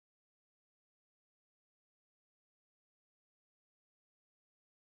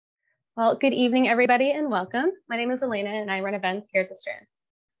Well, good evening, everybody, and welcome. My name is Elena, and I run events here at the Strand.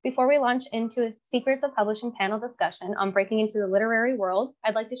 Before we launch into a Secrets of Publishing panel discussion on breaking into the literary world,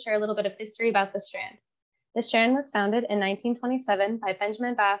 I'd like to share a little bit of history about the Strand. The Strand was founded in 1927 by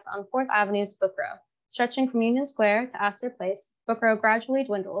Benjamin Bass on 4th Avenue's Book Row. Stretching from Union Square to Astor Place, Book Row gradually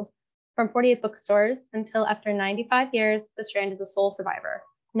dwindled from 48 bookstores until after 95 years, the Strand is a sole survivor,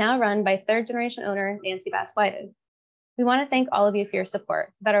 now run by third-generation owner Nancy Bass-Whited. We want to thank all of you for your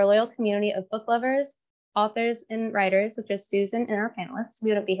support, that our loyal community of book lovers, authors, and writers, such as Susan and our panelists, we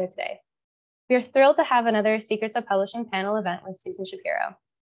wouldn't be here today. We are thrilled to have another Secrets of Publishing panel event with Susan Shapiro.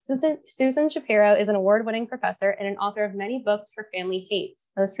 Susan Shapiro is an award-winning professor and an author of many books her family hates,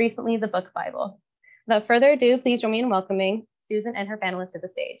 most recently the Book Bible. Without further ado, please join me in welcoming Susan and her panelists to the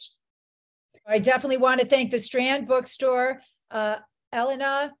stage. I definitely want to thank the Strand Bookstore,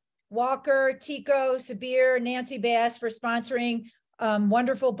 Elena, Walker, Tico, Sabir, Nancy Bass for sponsoring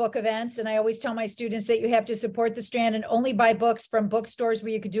wonderful book events. And I always tell my students that you have to support the Strand and only buy books from bookstores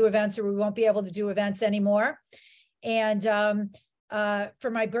where you could do events, or we won't be able to do events anymore. And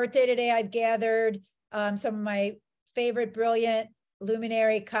for my birthday today, I've gathered some of my favorite brilliant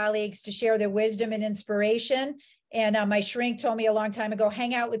luminary colleagues to share their wisdom and inspiration. And my shrink told me a long time ago,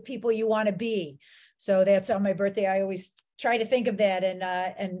 hang out with people you want to be. So that's on my birthday. I always try to think of that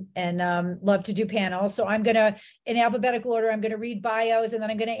and love to do panels. So I'm going to, in alphabetical order, I'm going to read bios and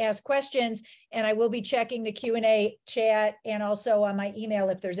then I'm going to ask questions, and I will be checking the Q&A chat and also on my email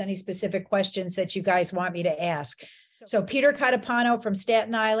if there's any specific questions that you guys want me to ask. So Peter Catapano from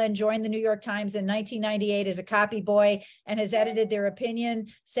Staten Island joined the New York Times in 1998 as a copy boy and has edited their opinion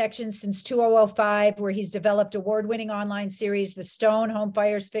section since 2005, where he's developed award-winning online series, The Stone, Home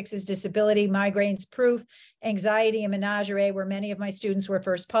Fires, Fixes Disability, Migraines Proof, Anxiety, and Menagerie, where many of my students were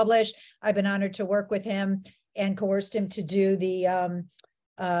first published. I've been honored to work with him and coerced him to do the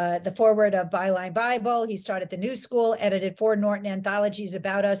foreword of Byline Bible. He's taught at the New School, edited 4 Norton anthologies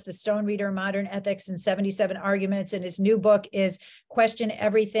about us, The Stone Reader, Modern Ethics, and 77 Arguments. And his new book is Question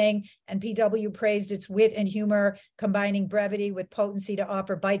Everything. And PW praised its wit and humor, combining brevity with potency to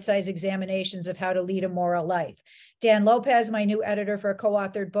offer bite-sized examinations of how to lead a moral life. Dan Lopez, my new editor for a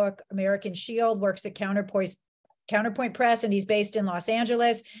co-authored book, American Shield, works at Counterpoint Press, and he's based in Los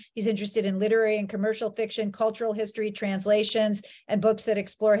Angeles. He's interested in literary and commercial fiction, cultural history, translations, and books that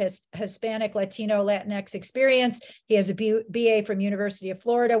explore his Hispanic, Latino, Latinx experience. He has a BA from University of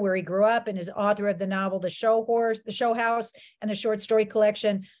Florida, where he grew up, and is author of the novel The Show House, and the short story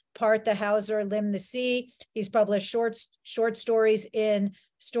collection Part the Hauser, Limb the Sea. He's published short stories in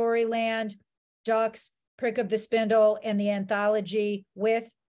Storyland, Ducks, Prick of the Spindle, and the anthology With,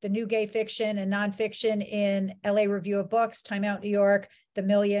 the new gay fiction and nonfiction in LA Review of Books, Time Out New York, The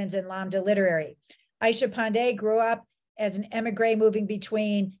Millions, and Lambda Literary. Ayesha Pande grew up as an emigre moving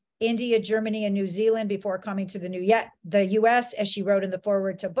between India, Germany, and New Zealand before coming to the US, as she wrote in the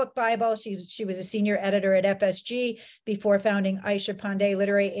foreword to Book Bible. She was a senior editor at FSG before founding Ayesha Pande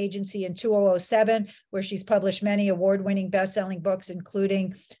Literary Agency in 2007, where she's published many award-winning best-selling books,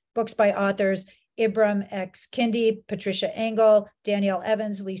 including books by authors Ibram X. Kendi, Patricia Engel, Danielle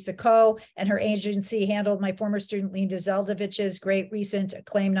Evans, Lisa Coe, and her agency handled my former student Linda Zeldovich's great recent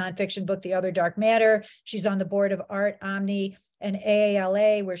acclaimed nonfiction book, The Other Dark Matter. She's on the board of Art, Omni, and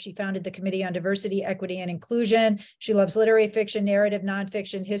AALA, where she founded the Committee on Diversity, Equity, and Inclusion. She loves literary fiction, narrative,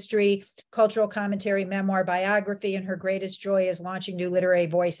 nonfiction, history, cultural commentary, memoir, biography, and her greatest joy is launching new literary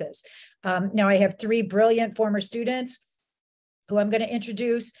voices. Now, I have 3 brilliant former students who I'm going to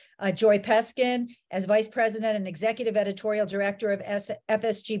introduce. Joy Peskin as Vice President and Executive Editorial Director of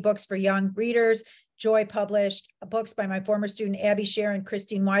FSG Books for Young Readers. Joy published books by my former student Abby Scher and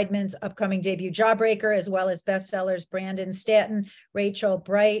Christine Weidman's upcoming debut Jawbreaker, as well as bestsellers Brandon Stanton, Rachel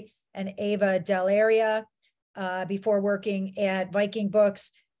Bright, and Ava Delaria. Before working at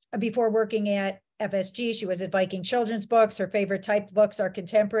FSG, she was at Viking Children's Books. Her favorite type of books are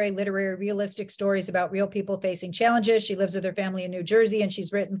contemporary, literary, realistic stories about real people facing challenges. She lives with her family in New Jersey, and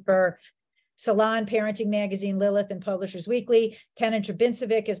she's written for Salon, Parenting Magazine, Lilith, and Publishers Weekly. Kenan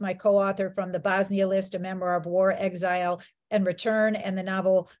Trebincevic is my co-author from The Bosnia List, a memoir of war, exile, and return, and the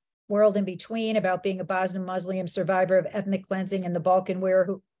novel World in Between, about being a Bosnian Muslim survivor of ethnic cleansing in the Balkan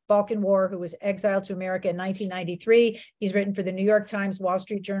War, who was exiled to America in 1993. He's written for the New York Times, Wall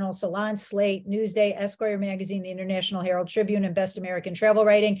Street Journal, Salon, Slate, Newsday, Esquire Magazine, the International Herald Tribune, and Best American Travel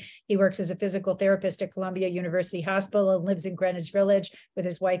Writing. He works as a physical therapist at Columbia University Hospital and lives in Greenwich Village with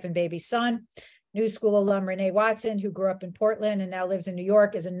his wife and baby son. New School alum Renee Watson, who grew up in Portland and now lives in New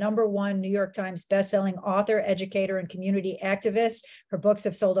York, is a #1 New York Times bestselling author, educator, and community activist. Her books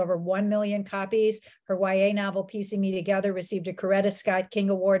have sold over 1 million copies. Her YA novel, Piecing Me Together, received a Coretta Scott King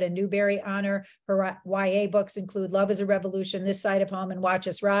Award and Newbery Honor. Her YA books include Love is a Revolution, This Side of Home, and Watch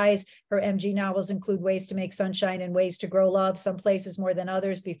Us Rise. Her MG novels include Ways to Make Sunshine and Ways to Grow Love, Some Places More Than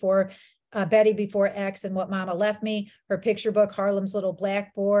Others, Betty Before X, and What Mama Left Me. Her picture book, Harlem's Little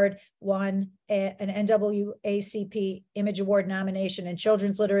Blackboard, won an NAACP Image Award nomination in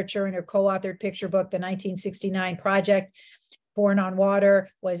children's literature, and her co-authored picture book, The 1969 Project, Born on Water,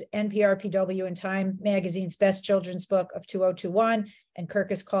 was NPR, PW, and Time Magazine's best children's book of 2021. And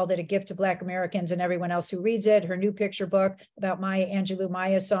Kirkus called it a gift to Black Americans and everyone else who reads it. Her new picture book about Maya Angelou,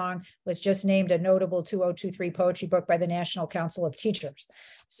 Maya's Song, was just named a notable 2023 poetry book by the National Council of Teachers.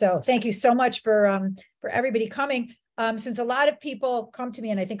 So thank you so much for everybody coming. Since a lot of people come to me,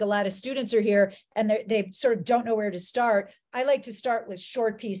 and I think a lot of students are here, and they sort of don't know where to start, I like to start with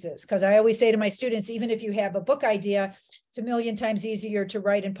short pieces, because I always say to my students, even if you have a book idea, it's a million times easier to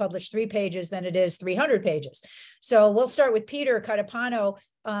write and publish 3 pages than it is 300 pages. So we'll start with Peter Catapano.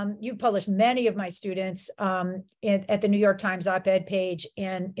 You've published many of my students at the New York Times op-ed page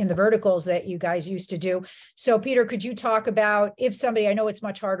and in the verticals that you guys used to do. So Peter, could you talk about, if somebody, I know it's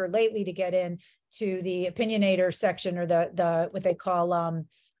much harder lately to get in to the opinionator section, or the what they call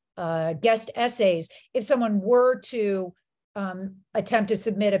guest essays, if someone were to attempt to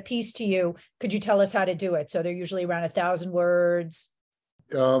submit a piece to you, could you tell us how to do it? So they're usually around 1,000 words.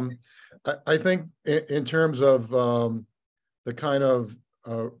 I think in terms of the kind of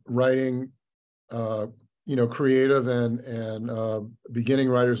writing, creative and beginning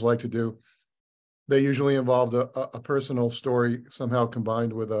writers like to do, they usually involved a personal story somehow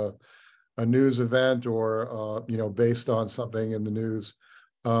combined with a news event, or based on something in the news.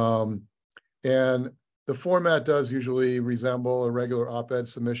 And the format does usually resemble a regular op-ed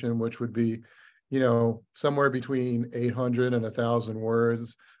submission, which would be, somewhere between 800 and 1,000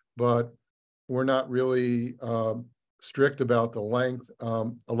 words, but we're not really strict about the length.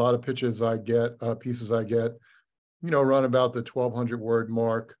 A lot of pieces I get, run about the 1,200 word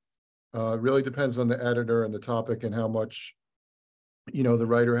mark. It really depends on the editor and the topic and how much, the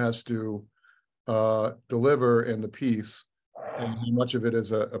writer has to deliver in the piece, and how much of it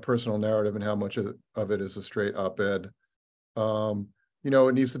is a personal narrative and how much of it is a straight op-ed.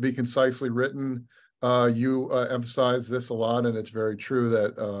 It needs to be concisely written. You emphasize this a lot, and it's very true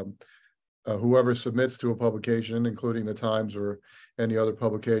that whoever submits to a publication, including the Times or any other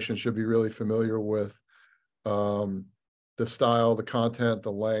publication, should be really familiar with the style, the content,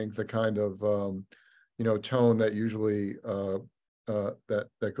 the length, the kind of tone that usually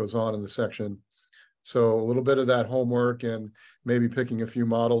that goes on in the section. So a little bit of that homework, and maybe picking a few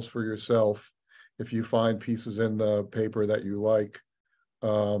models for yourself if you find pieces in the paper that you like,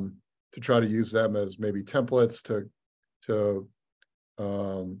 to try to use them as maybe templates to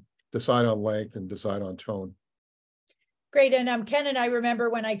decide on length and decide on tone. Great. And Kenan, I remember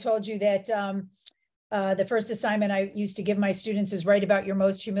when I told you that the first assignment I used to give my students is write about your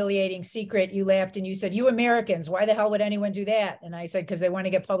most humiliating secret. You laughed and you said, "You Americans, why the hell would anyone do that?" And I said, because they want to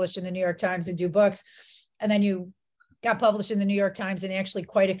get published in the New York Times and do books. And then you got published in the New York Times and actually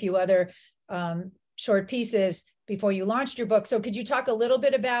quite a few other short pieces before you launched your book. So could you talk a little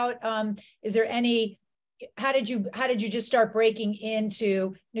bit about, how did you just start breaking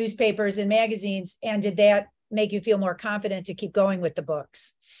into newspapers and magazines? And did that make you feel more confident to keep going with the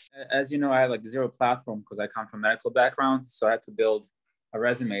books? As you know, I had zero platform because I come from a medical background. So I had to build a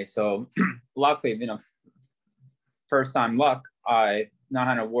resume. So luckily, first time luck,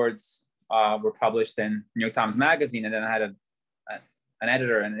 900 words were published in New York Times Magazine. And then I had an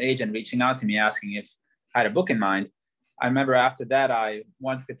editor and an agent reaching out to me asking if I had a book in mind. I remember after that, I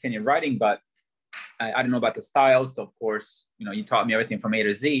wanted to continue writing, but I didn't know about the styles. So of course, you taught me everything from A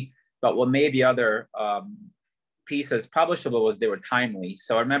to Z. But what made the other pieces publishable was they were timely.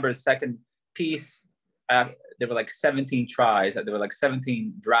 So I remember the second piece, there were 17 tries. There were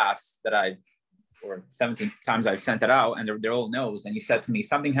 17 drafts or 17 times I've sent it out, and they're all no's. And he said to me,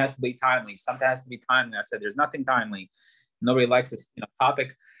 something has to be timely. Something has to be timely. I said, there's nothing timely. Nobody likes this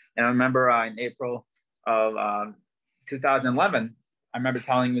topic. And I remember in April of 2011, I remember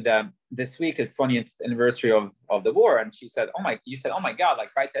telling you that this week is 20th anniversary of the war. And she said, you said, oh my God,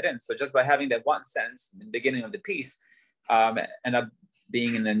 write that in. So just by having that one sentence in the beginning of the piece, ended up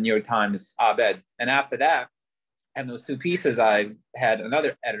being in the New York Times op-ed. And after that, and those two pieces, I had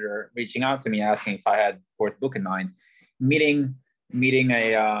another editor reaching out to me asking if I had fourth book in mind. Meeting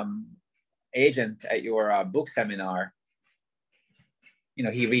a agent at your book seminar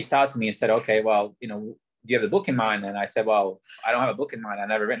he reached out to me and said, okay, well, do you have the book in mind? And I said, well, I don't have a book in mind. I've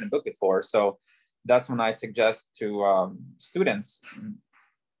never written a book before. So that's when I suggest to students,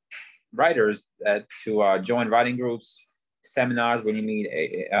 writers, to join writing groups, seminars when you meet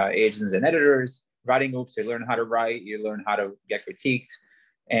agents and editors, writing groups. You learn how to write, you learn how to get critiqued.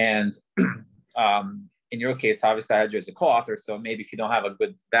 And in your case, obviously, I had you as a co-author. So maybe if you don't have a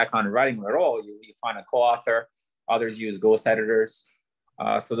good background in writing at all, you find a co-author. Others use ghost editors.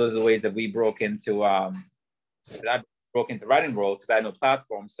 So those are the ways that we broke into writing world, because I had no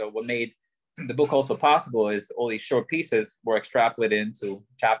platform. So what made the book also possible is all these short pieces were extrapolated into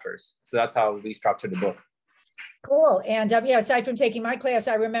chapters. So that's how we structured the book. Cool. And aside from taking my class,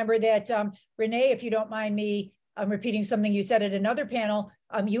 I remember that Renee, if you don't mind me repeating something you said at another panel,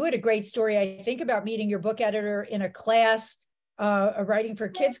 you had a great story, I think, about meeting your book editor in a class, a writing for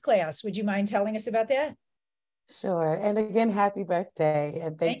kids class. Would you mind telling us about that? Sure. And again, happy birthday.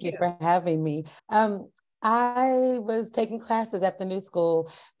 And thank you for having me. I was taking classes at the new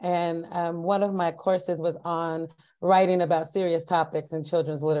school, and one of my courses was on writing about serious topics in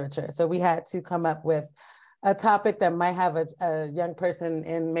children's literature. So we had to come up with a topic that might have a young person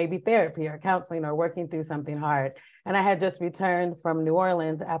in maybe therapy or counseling or working through something hard. And I had just returned from New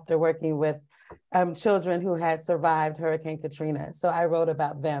Orleans after working with children who had survived Hurricane Katrina. So I wrote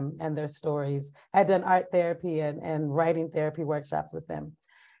about them and their stories. I had done art therapy and writing therapy workshops with them.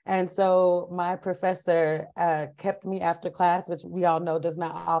 And so my professor kept me after class, which we all know does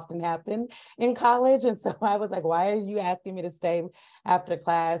not often happen in college. And so I was like, why are you asking me to stay after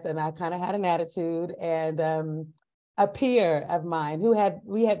class? And I kind of had an attitude. And a peer of mine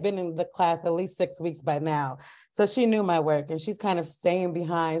we had been in the class at least 6 weeks by now. So she knew my work, and she's kind of staying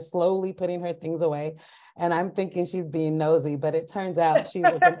behind, slowly putting her things away. And I'm thinking she's being nosy, but it turns out she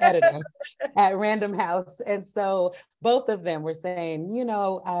was an editor at Random House. And so both of them were saying,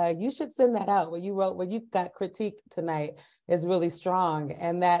 you should send that out. What you got critiqued tonight is really strong.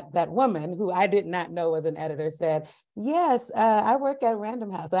 And that woman, who I did not know was an editor, said, yes, I work at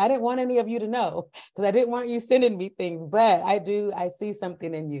Random House. I didn't want any of you to know, because I didn't want you sending me things, but I see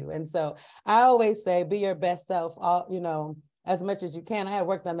something in you. And so I always say, be your best self, as much as you can. I had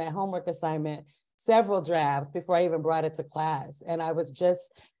worked on that homework assignment several drafts before I even brought it to class. And I was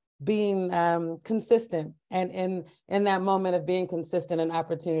just being consistent. And in that moment of being consistent, an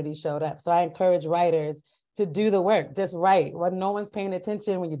opportunity showed up. So I encourage writers to do the work, just write. When no one's paying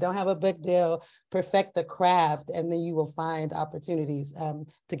attention, when you don't have a book deal, perfect the craft, and then you will find opportunities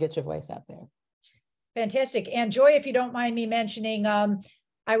to get your voice out there. Fantastic. And Joy, if you don't mind me mentioning,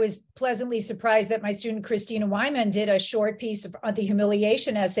 I was pleasantly surprised that my student Christina Wyman did a short piece on the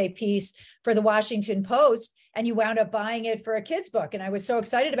humiliation essay piece for the Washington Post, and you wound up buying it for a kid's book. And I was so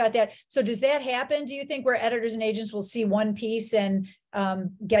excited about that. So does that happen, do you think, where editors and agents will see one piece and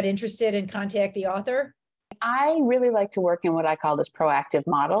get interested and contact the author? I really like to work in what I call this proactive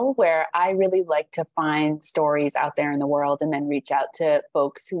model, where I really like to find stories out there in the world and then reach out to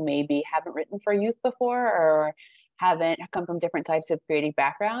folks who maybe haven't written for youth before or haven't come from different types of creative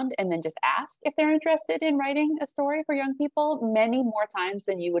background, and then just ask if they're interested in writing a story for young people. Many more times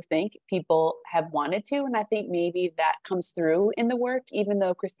than you would think people have wanted to. And I think maybe that comes through in the work, even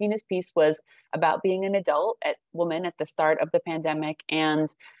though Christina's piece was about being an adult woman at the start of the pandemic and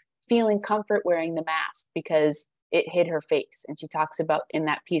feeling comfort wearing the mask because it hid her face. And she talks about in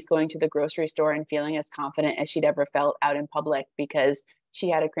that piece going to the grocery store and feeling as confident as she'd ever felt out in public because she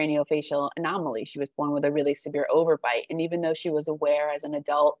had a craniofacial anomaly. She was born with a really severe overbite. And even though she was aware as an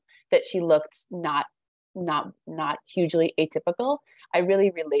adult that she looked not hugely atypical, I really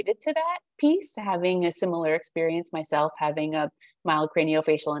related to that piece, to having a similar experience myself, having a mild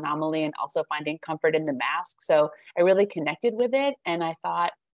craniofacial anomaly and also finding comfort in the mask. So I really connected with it. And I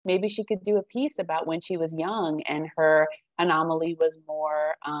thought maybe she could do a piece about when she was young and her anomaly was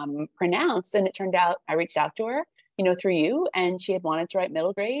more pronounced. And it turned out I reached out to her, through you, and she had wanted to write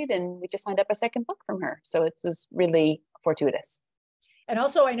middle grade, and we just signed up a second book from her. So it was really fortuitous. And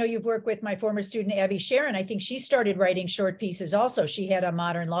also, I know you've worked with my former student, Abby Sharon. I think she started writing short pieces also. She had a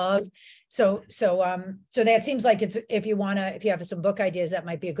Modern Love. So that seems like it's, if you have some book ideas, that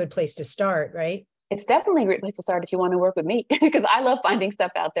might be a good place to start, right? It's definitely a great place to start if you want to work with me, because I love finding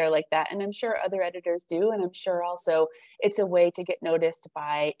stuff out there like that. And I'm sure other editors do. And I'm sure also it's a way to get noticed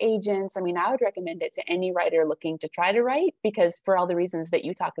by agents. I mean, I would recommend it to any writer looking to try to write, because for all the reasons that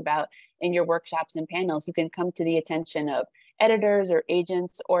you talk about in your workshops and panels, you can come to the attention of editors or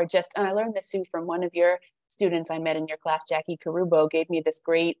agents, or just, and I learned this too from one of your students I met in your class, Jackie Carubo, gave me this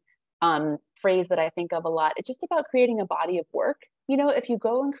great phrase that I think of a lot. It's just about creating a body of work. you know, if you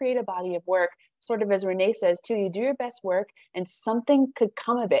go and create a body of work, sort of as Renee says too, you do your best work and something could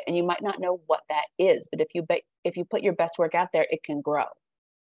come of it, and you might not know what that is, but if you put your best work out there, it can grow.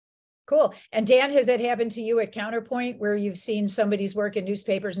 Cool. And Dan, has that happened to you at Counterpoint, where you've seen somebody's work in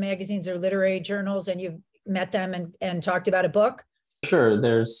newspapers, magazines, or literary journals, and you've met them and talked about a book? Sure.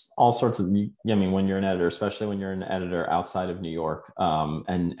 There's all sorts of, I mean, when you're an editor, especially when you're an editor outside of New York,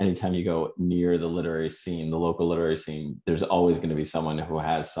 and anytime you go near the literary scene, the local literary scene, there's always going to be someone who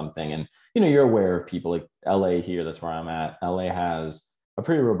has something. And, you know, you're aware of people like LA here, that's where I'm at. LA has a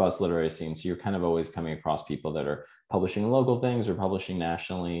pretty robust literary scene. So you're kind of always coming across people that are publishing local things or publishing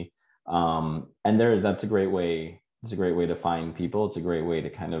nationally. And that's a great way. It's a great way to find people. It's a great way to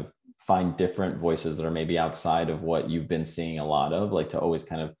kind of find different voices that are maybe outside of what you've been seeing a lot of, like to always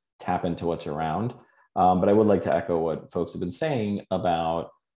kind of tap into what's around. But I would like to echo what folks have been saying about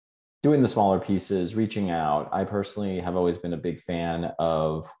doing the smaller pieces, reaching out. I personally have always been a big fan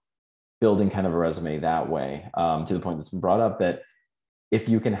of building kind of a resume that way, to the point that's been brought up, that if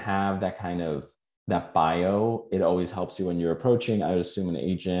you can have that kind of that bio, it always helps you when you're approaching, I would assume, an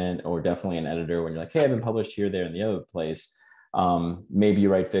agent or definitely an editor, when you're like, hey, I've been published here, there, and the other place. Maybe you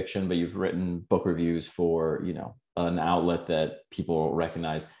write fiction, but you've written book reviews for, you know, an outlet that people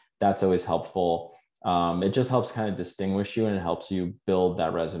recognize. That's always helpful. It just helps kind of distinguish you, and it helps you build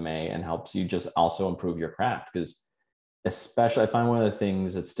that resume and helps you just also improve your craft. Because especially, I find one of the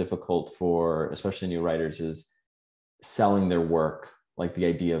things that's difficult for especially new writers is selling their work, like the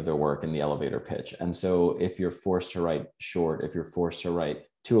idea of their work in the elevator pitch. And so if you're forced to write short, if you're forced to write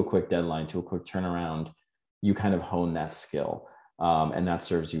to a quick deadline, to a quick turnaround, you kind of hone that skill. And that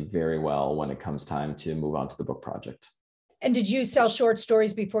serves you very well when it comes time to move on to the book project. And did you sell short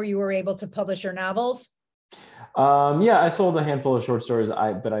stories before you were able to publish your novels? Yeah, I sold a handful of short stories,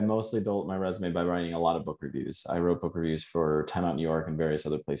 but I mostly built my resume by writing a lot of book reviews. I wrote book reviews for Time Out New York and various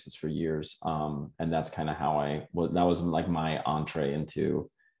other places for years. And that's kind of how that was like my entree into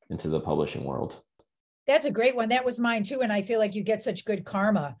the publishing world. That's a great one. That was mine too. And I feel like you get such good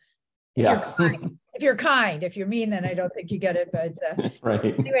karma. Yeah. If you're kind. If you're mean, then I don't think you get it. But right.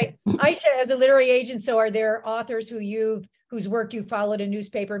 Anyway, Ayesha, as a literary agent, so are there authors whose work you followed in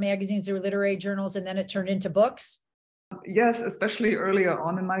newspaper, magazines, or literary journals, and then it turned into books? Yes, especially earlier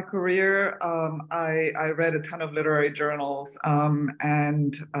on in my career, I read a ton of literary journals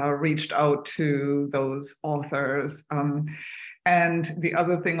and reached out to those authors. And the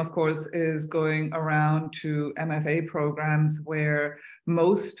other thing, of course, is going around to MFA programs where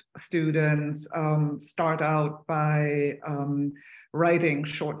most students start out by writing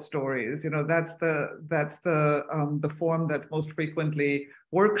short stories. You know, that's the form that's most frequently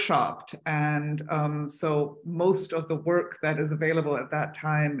workshopped, and so most of the work that is available at that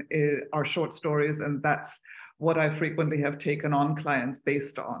time are short stories, and that's what I frequently have taken on clients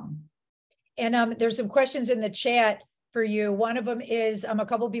based on. And there's some questions in the chat for you. One of them is, a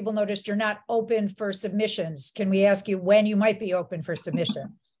couple of people noticed you're not open for submissions. Can we ask you when you might be open for submissions?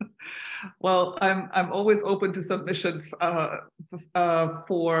 Well, I'm always open to submissions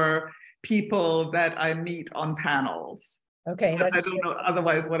for people that I meet on panels. Okay, that's I don't know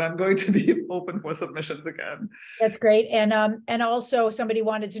otherwise when I'm going to be open for submissions again. That's great. And also somebody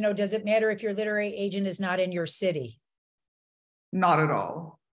wanted to know, does it matter if your literary agent is not in your city? Not at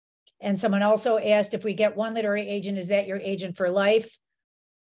all. And someone also asked, if we get one literary agent, is that your agent for life?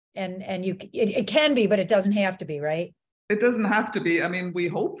 And it can be, but it doesn't have to be, right? It doesn't have to be. I mean, we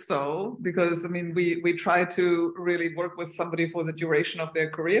hope so, because I mean, we try to really work with somebody for the duration of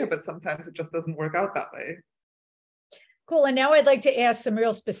their career, but sometimes it just doesn't work out that way. Cool. And now I'd like to ask some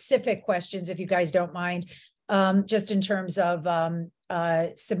real specific questions, if you guys don't mind, just in terms of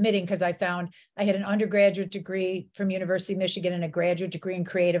submitting, because I found I had an undergraduate degree from University of Michigan and a graduate degree in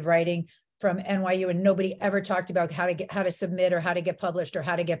creative writing from NYU, and nobody ever talked about how to submit or how to get published or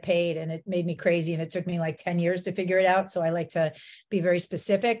how to get paid. And it made me crazy. And it took me like 10 years to figure it out. So I like to be very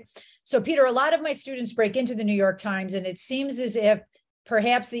specific. So Peter, a lot of my students break into the New York Times, and it seems as if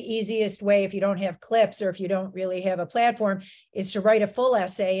perhaps the easiest way, if you don't have clips or if you don't really have a platform, is to write a full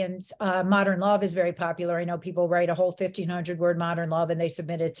essay. And Modern Love is very popular. I know people write a whole 1,500-word Modern Love, and they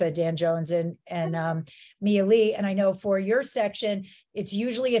submit it to Dan Jones and Mia Lee. And I know for your section, it's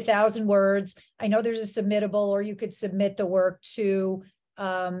usually 1,000 words. I know there's a submittable, or you could submit the work to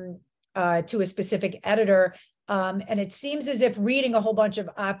a specific editor. And it seems as if reading a whole bunch of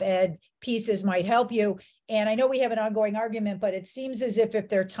op-ed pieces might help you. And I know we have an ongoing argument, but it seems as if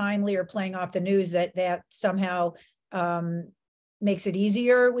they're timely or playing off the news, that somehow makes it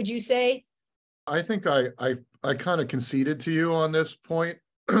easier, would you say? I think I kind of conceded to you on this point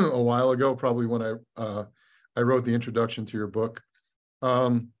a while ago, probably when I wrote the introduction to your book.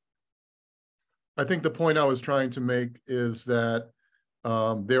 I think the point I was trying to make is that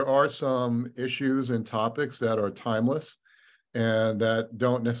there are some issues and topics that are timeless and that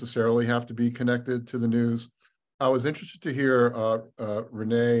don't necessarily have to be connected to the news. I was interested to hear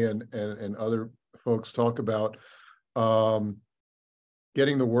Renee and other folks talk about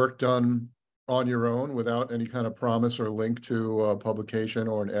getting the work done on your own without any kind of promise or link to a publication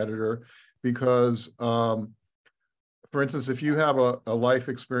or an editor. Because, for instance, if you have a life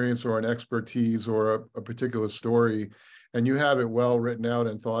experience or an expertise or a particular story, and you have it well written out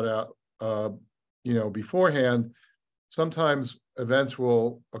and thought out, beforehand, sometimes events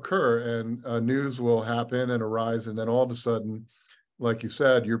will occur and news will happen and arise, and then all of a sudden, like you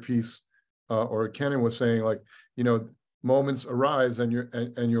said, your piece or Kenan was saying, like, moments arise and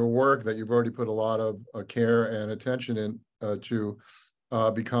your work that you've already put a lot of care and attention in to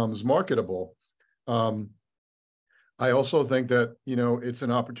becomes marketable. I also think that it's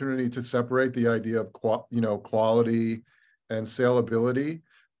an opportunity to separate the idea of quality and salability.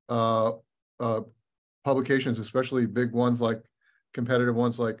 Publications, especially big ones like competitive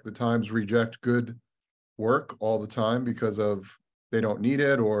ones like the Times, reject good work all the time because of they don't need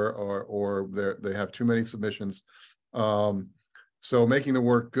it or they have too many submissions. So making the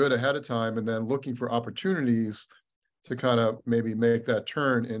work good ahead of time and then looking for opportunities to kind of maybe make that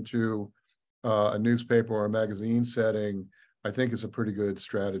turn into a newspaper or a magazine setting, I think is a pretty good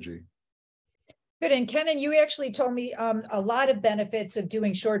strategy. Good. And Kenan, you actually told me a lot of benefits of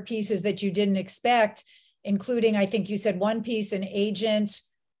doing short pieces that you didn't expect, including, I think you said one piece, an agent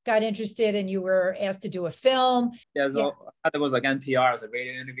got interested and you were asked to do a film. Yeah, it was like NPR as a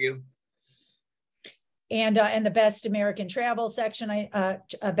radio interview. And the Best American Travel section,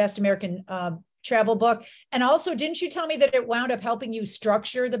 Best American Travel book. And also, didn't you tell me that it wound up helping you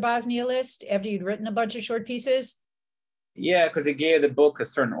structure the Bosnia list after you'd written a bunch of short pieces? Yeah, because it gave the book a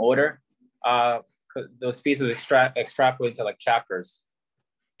certain order. Those pieces extrapolate to like chapters.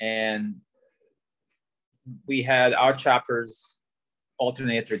 And we had our chapters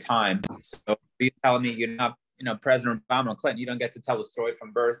alternate through time. So you're telling me you're not, President Obama or Clinton, you don't get to tell the story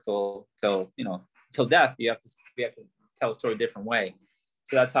from birth till death. We have to tell a story a different way.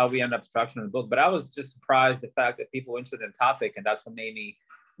 So that's how we end up structuring the book. But I was just surprised the fact that people were interested in the topic, and that's what made me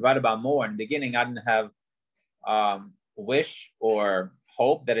write about more. In the beginning, I didn't have wish or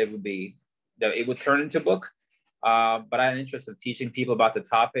hope that it would turn into a book. But I had an interest in teaching people about the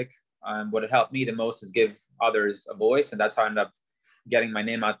topic. What helped me the most is give others a voice, and that's how I ended up getting my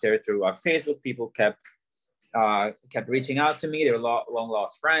name out there through Facebook. People kept reaching out to me. They were long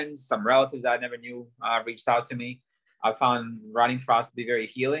lost friends. Some relatives I never knew reached out to me. I found writing process to be very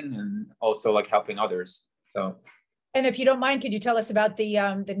healing and also like helping others. So, and if you don't mind, could you tell us about the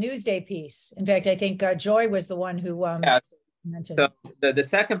Newsday piece? In fact, I think Joy was the one who mentioned. So the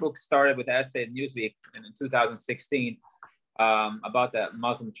second book started with an essay in Newsweek in 2016 about the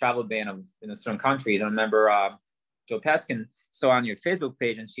Muslim travel ban in certain countries. And I remember Joe Peskin saw on your Facebook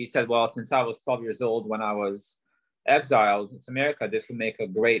page, and she said, well, since I was 12 years old when I was exiled to America, this would make a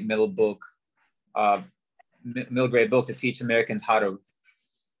great middle grade book to teach Americans how to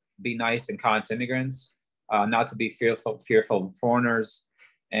be nice and kind to immigrants, not to be fearful of foreigners,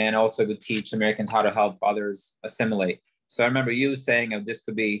 and also to teach Americans how to help others assimilate. So I remember you saying this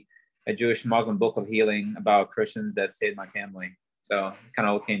could be a Jewish Muslim book of healing about Christians that saved my family. So it kind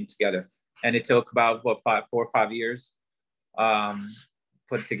of all came together. And it took about 4 or 5 years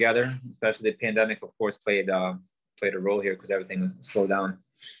put it together, especially the pandemic, of course, played a role here because everything was slowed down.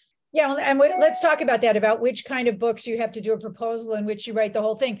 Yeah, and let's talk about that, about which kind of books you have to do a proposal in which you write the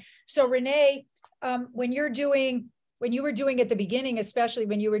whole thing. So Renee, when you were doing at the beginning, especially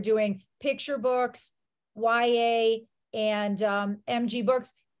when you were doing picture books, YA, and MG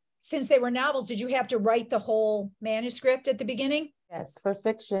books, since they were novels, did you have to write the whole manuscript at the beginning? Yes, for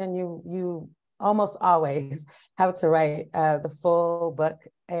fiction, you almost always have to write the full book.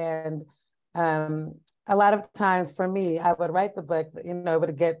 And a lot of times for me, I would write the book, it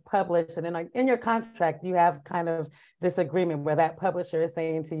would get published. And then like in your contract, you have kind of this agreement where that publisher is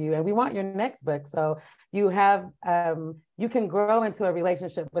saying to you, and we want your next book. So you have, you can grow into a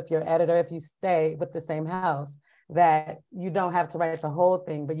relationship with your editor if you stay with the same house, that you don't have to write the whole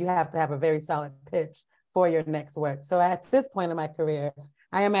thing, but you have to have a very solid pitch for your next work. So at this point in my career,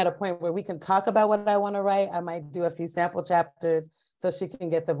 I am at a point where we can talk about what I want to write. I might do a few sample chapters so she can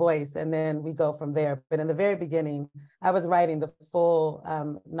get the voice, and then we go from there. But in the very beginning, I was writing the full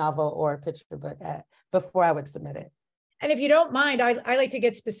novel or picture book before I would submit it. And if you don't mind, I like to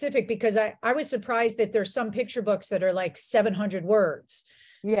get specific because I was surprised that there's some picture books that are like 700 words.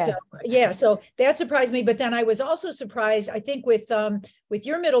 Yeah. So yeah, so that surprised me. But then I was also surprised, I think with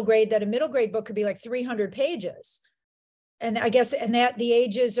your middle grade, that a middle grade book could be like 300 pages. And I guess, and that the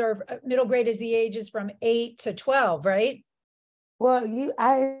ages are, middle grade is the ages from 8 to 12, right? Well,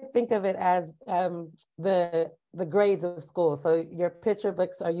 I think of it as the grades of school. So your picture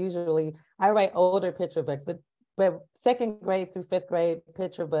books are usually, I write older picture books, but second grade through fifth grade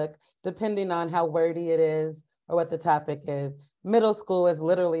picture book, depending on how wordy it is or what the topic is. Middle school is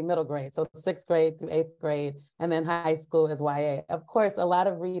literally middle grade. So sixth grade through eighth grade, and then high school is YA. Of course, a lot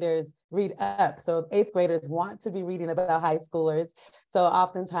of readers read up. So eighth graders want to be reading about high schoolers. So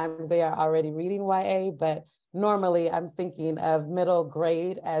oftentimes they are already reading YA, but normally I'm thinking of middle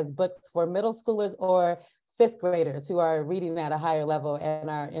grade as books for middle schoolers or fifth graders who are reading at a higher level and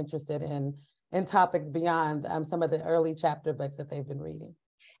are interested in topics beyond some of the early chapter books that they've been reading.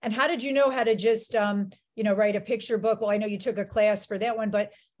 And how did you know how to just, write a picture book? Well, I know you took a class for that one,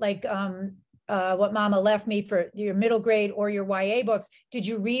 but like what Mama left me for your middle grade or your YA books, did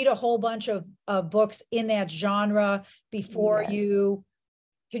you read a whole bunch of books in that genre before you?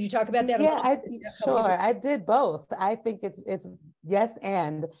 Could you talk about that? Yeah, sure. I did both. I think it's yes,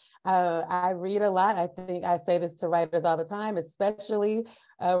 and I read a lot. I think I say this to writers all the time, especially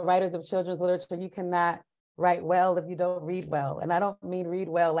writers of children's literature. You cannot write well if you don't read well. And I don't mean read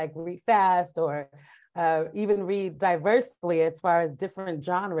well like read fast or even read diversely as far as different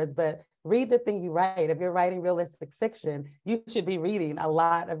genres, but read the thing you write. If you're writing realistic fiction, you should be reading a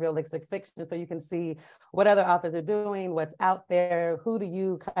lot of realistic fiction so you can see what other authors are doing, what's out there, who do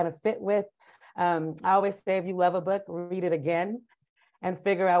you kind of fit with. I always say, if you love a book, read it again and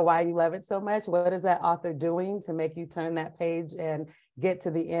figure out why you love it so much. What is that author doing to make you turn that page and get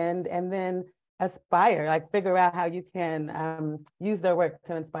to the end? And then aspire, like figure out how you can use their work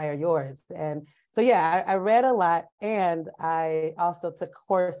to inspire yours. And so, yeah, I read a lot, and I also took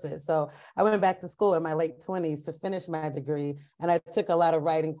courses. So I went back to school in my late 20s to finish my degree, and I took a lot of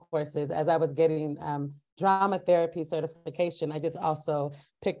writing courses. As I was getting drama therapy certification, I just also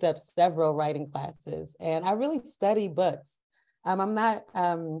picked up several writing classes, and I really study books. I'm not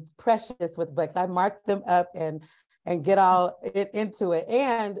precious with books. I mark them up and get all into it.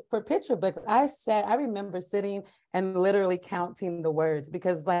 And for picture books, I remember sitting and literally counting the words,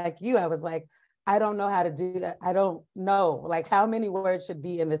 because like you, I was like, I don't know how to do that. I don't know like how many words should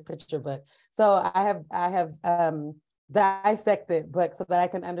be in this picture book. So I have dissected books so that I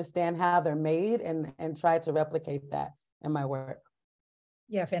can understand how they're made and try to replicate that in my work.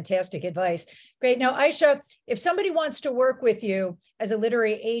 Yeah, fantastic advice. Great. Now, Ayesha, if somebody wants to work with you as a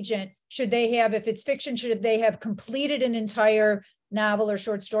literary agent, should they have, if it's fiction, should they have completed an entire novel or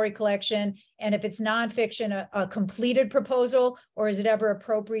short story collection? And if it's nonfiction, a completed proposal, or is it ever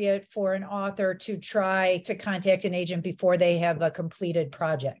appropriate for an author to try to contact an agent before they have a completed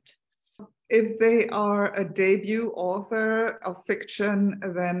project? If they are a debut author of fiction,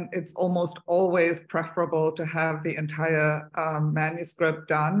 then it's almost always preferable to have the entire manuscript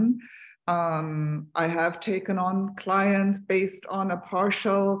done. I have taken on clients based on a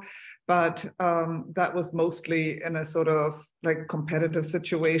partial, but that was mostly in a sort of like competitive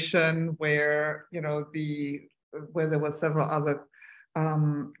situation where, where there were several other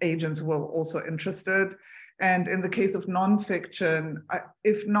agents who were also interested. And in the case of nonfiction,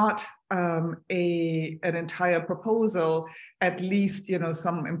 if not an entire proposal, at least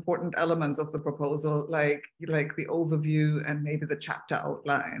some important elements of the proposal, like the overview and maybe the chapter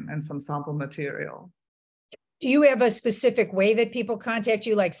outline and some sample material. Do you have a specific way that people contact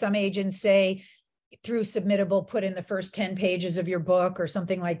you? Like some agents say through Submittable, put in the first 10 pages of your book or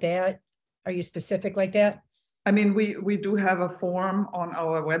something like that. Are you specific like that? I mean, we do have a form on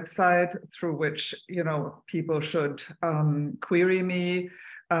our website through which, people should query me,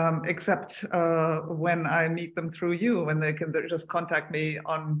 except when I meet them through you, when they can just contact me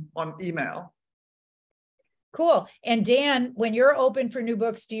on email. Cool. And Dan, when you're open for new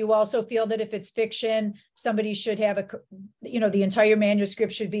books, do you also feel that if it's fiction, somebody should have the entire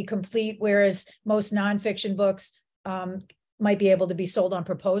manuscript should be complete, whereas most nonfiction books might be able to be sold on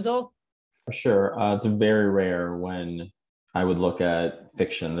proposal? Sure. It's very rare when I would look at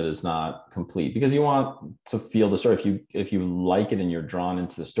fiction that is not complete, because you want to feel the story. If you like it and you're drawn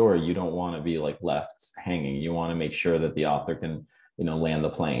into the story, you don't want to be like left hanging. You want to make sure that the author can, land the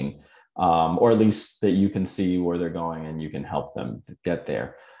plane, or at least that you can see where they're going and you can help them to get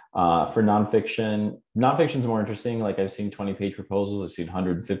there. For nonfiction is more interesting. Like I've seen 20-page proposals. I've seen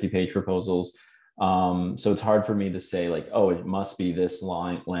 150-page proposals. So it's hard for me to say like, oh, it must be this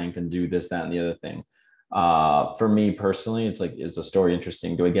length and do this, that, and the other thing. For me personally, it's like, is the story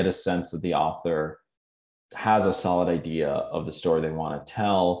interesting? Do I get a sense that the author has a solid idea of the story they want to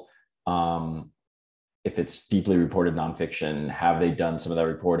tell. If it's deeply reported nonfiction, have they done some of that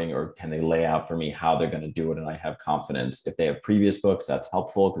reporting, or can they lay out for me how they're going to do it? And I have confidence. If they have previous books, that's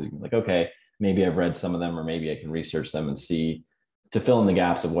helpful, because you can be like, okay, maybe I've read some of them, or maybe I can research them and see to fill in the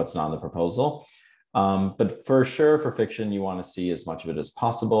gaps of what's not in the proposal. But for sure, for fiction, you want to see as much of it as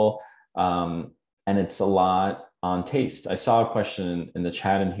possible. And it's a lot on taste. I saw a question in the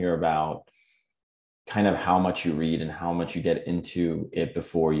chat in here about kind of how much you read and how much you get into it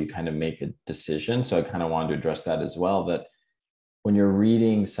before you kind of make a decision. So I kind of wanted to address that as well, that when you're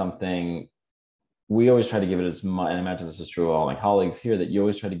reading something, we always try to give it as much, and I imagine this is true of all my colleagues here, that you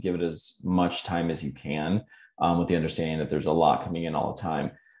always try to give it as much time as you can, with the understanding that there's a lot coming in all the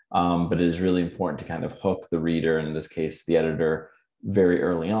time. But it is really important to kind of hook the reader, and in this case, the editor, very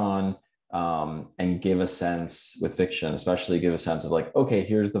early on, and give a sense with fiction, especially give a sense of like, okay,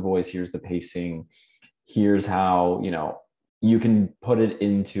 here's the voice, here's the pacing, here's how, you can put it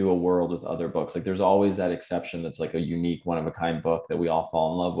into a world with other books. Like there's always that exception that's like a unique, one of a kind book that we all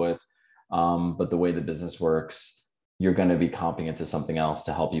fall in love with. But the way the business works, you're going to be comping it to something else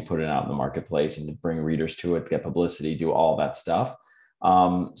to help you put it out in the marketplace and to bring readers to it, get publicity, do all that stuff.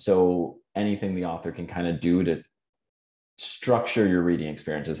 So anything the author can kind of do to structure your reading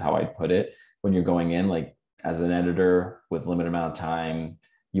experience is how I put it. When you're going in, like as an editor with limited amount of time,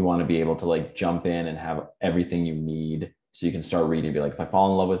 you want to be able to like jump in and have everything you need so you can start reading and be like, if I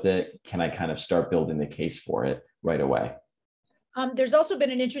fall in love with it, can I kind of start building the case for it right away? There's also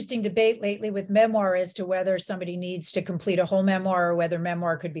been an interesting debate lately with memoir as to whether somebody needs to complete a whole memoir or whether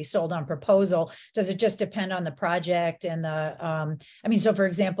memoir could be sold on proposal. Does it just depend on the project and the, so for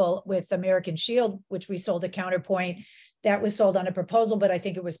example, with American Shield, which we sold to Counterpoint, that was sold on a proposal, but I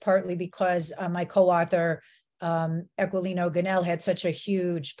think it was partly because my co-author, Aquilino Ganell, had such a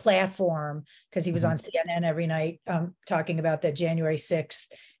huge platform because he was on CNN every night talking about the January 6th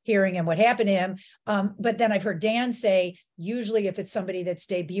hearing and what happened to him. But then I've heard Dan say, usually if it's somebody that's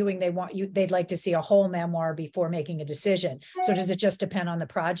debuting, they'd like to see a whole memoir before making a decision. So does it just depend on the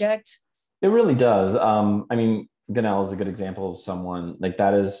project? It really does. Ganell is a good example of someone like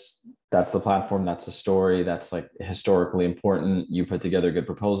that's the platform, that's the story, that's like historically important. You put together a good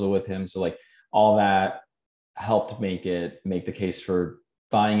proposal with him. So like all that helped make the case for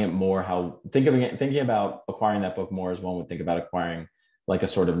buying it more. Thinking about acquiring that book more as one would think about acquiring like a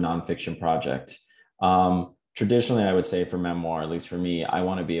sort of nonfiction project. Traditionally, I would say for memoir, at least for me, I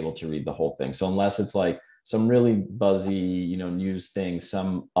want to be able to read the whole thing. So unless it's like some really buzzy, news thing,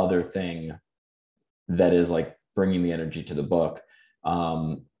 some other thing that is like bringing the energy to the book,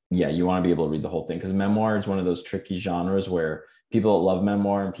 you want to be able to read the whole thing, because memoir is one of those tricky genres where people that love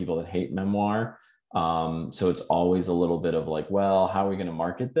memoir and people that hate memoir. So it's always a little bit of like, well, how are we going to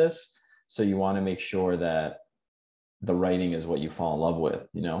market this? So you want to make sure that the writing is what you fall in love with,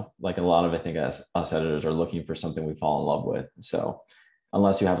 like a lot of, I think us editors are looking for something we fall in love with. So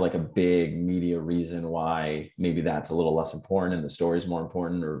unless you have like a big media reason why maybe that's a little less important and the story is more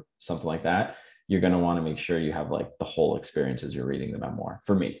important or something like that, you're going to want to make sure you have like the whole experience as you're reading the memoir,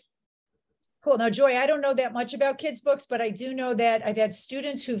 for me. Cool. Now, Joy, I don't know that much about kids' books, but I do know that I've had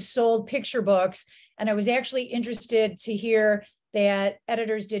students who've sold picture books, and I was actually interested to hear that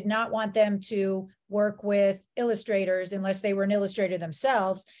editors did not want them to work with illustrators unless they were an illustrator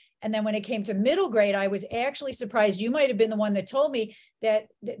themselves. And then when it came to middle grade, I was actually surprised. You might have been the one that told me that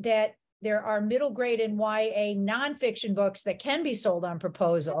there are middle grade and YA nonfiction books that can be sold on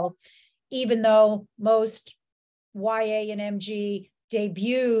proposal, even though most YA and MG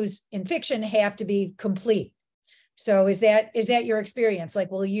debuts in fiction have to be complete. So is that your experience?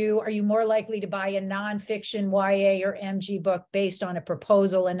 Like, are you more likely to buy a nonfiction YA or MG book based on a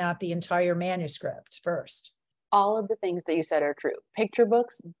proposal and not the entire manuscript first? All of the things that you said are true. Picture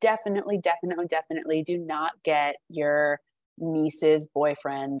books definitely do not get your niece's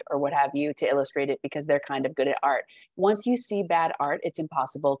boyfriend or what have you to illustrate it because they're kind of good at art. Once you see bad art, it's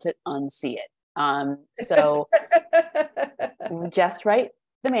impossible to unsee it. So just write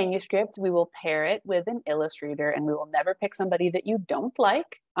the manuscript. We will pair it with an illustrator, and we will never pick somebody that you don't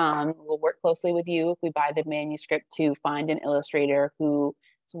like. We'll work closely with you if we buy the manuscript to find an illustrator whose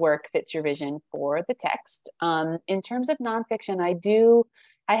work fits your vision for the text. In terms of nonfiction,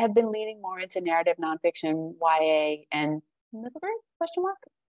 I have been leaning more into narrative nonfiction, YA, and middle grade, question mark,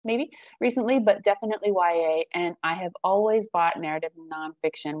 maybe recently, but definitely YA. And I have always bought narrative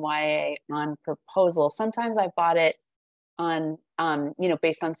nonfiction YA on proposal. Sometimes I bought it on,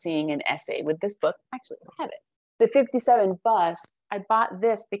 based on seeing an essay. With this book, actually, I have it. The 57 Bus, I bought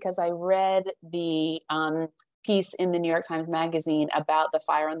this because I read the piece in the New York Times Magazine about the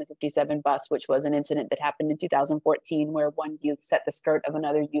fire on the 57 bus, which was an incident that happened in 2014, where one youth set the skirt of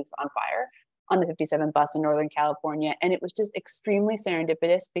another youth on fire on the 57 bus in Northern California. And it was just extremely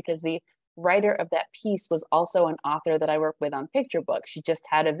serendipitous because the writer of that piece was also an author that I work with on picture books. She just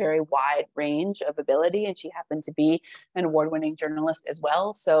had a very wide range of ability, and she happened to be an award-winning journalist as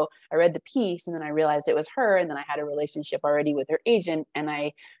well. So I read the piece and then I realized it was her, and then I had a relationship already with her agent, and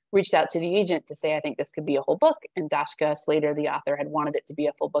I reached out to the agent to say, I think this could be a whole book. And Dashka Slater, the author, had wanted it to be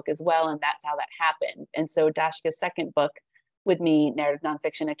a full book as well. And that's how that happened. And so Dashka's second book with me, narrative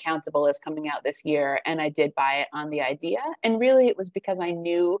nonfiction Accountable, is coming out this year. And I did buy it on the idea. And really it was because I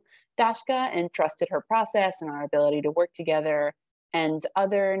knew Dashka and trusted her process and our ability to work together. And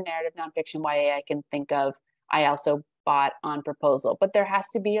other narrative nonfiction YA I can think of, I also bought on proposal. But there has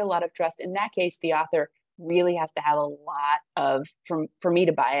to be a lot of trust. In that case, the author really has to have a lot of, for me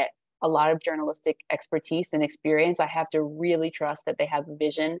to buy it, a lot of journalistic expertise and experience. I have to really trust that they have a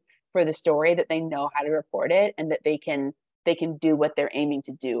vision for the story, that they know how to report it, and that they can do what they're aiming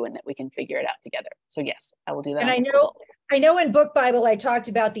to do, and that we can figure it out together. So yes, I will do that. And I know in Book Bible, I talked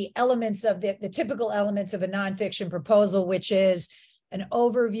about the elements of the typical elements of a nonfiction proposal, which is an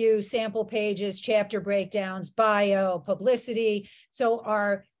overview, sample pages, chapter breakdowns, bio, publicity. So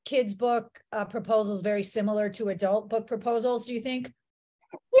are kids' book proposals very similar to adult book proposals, do you think?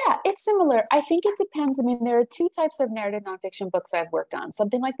 Yeah, it's similar. I think it depends. I mean, there are two types of narrative nonfiction books I've worked on.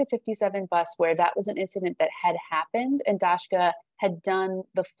 Something like the 57 bus, where that was an incident that had happened, and Dashka had done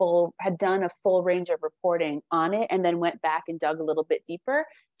a full range of reporting on it, and then went back and dug a little bit deeper.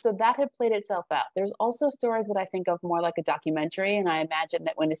 So that had played itself out. There's also stories that I think of more like a documentary, and I imagine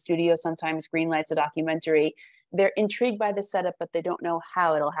that when a studio sometimes greenlights a documentary, they're intrigued by the setup, but they don't know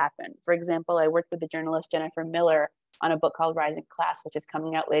how it'll happen. For example, I worked with the journalist Jennifer Miller on a book called Rising Class, which is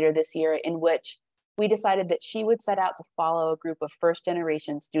coming out later this year, in which we decided that she would set out to follow a group of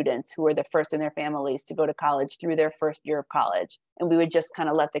first-generation students who were the first in their families to go to college through their first year of college. And we would just kind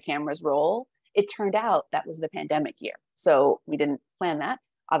of let the cameras roll. It turned out that was the pandemic year. So we didn't plan that,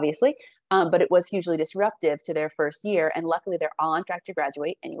 obviously, but it was hugely disruptive to their first year. And luckily, they're all on track to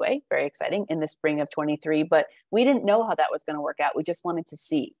graduate anyway, very exciting, in the spring of 23. But we didn't know how that was going to work out. We just wanted to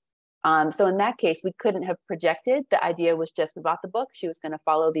see. So in that case, we couldn't have projected. The idea was just, we bought the book. She was going to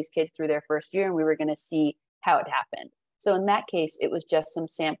follow these kids through their first year, and we were going to see how it happened. So in that case, it was just some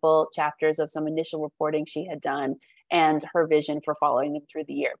sample chapters of some initial reporting she had done and her vision for following them through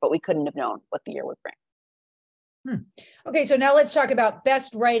the year. But we couldn't have known what the year would bring. Okay, so now let's talk about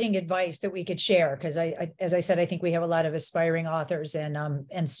best writing advice that we could share, because as I said, I think we have a lot of aspiring authors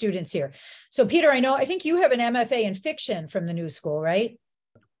and students here. So Peter, I think you have an MFA in fiction from the New School, right?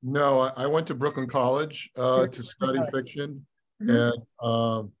 No, I went to Brooklyn College to study fiction, and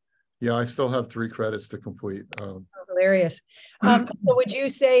yeah, I still have 3 credits to complete. Hilarious. So would you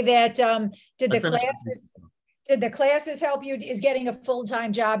say that did the classes help you? Is getting a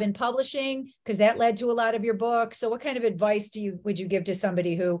full-time job in publishing, because that led to a lot of your books? So what kind of advice would you give to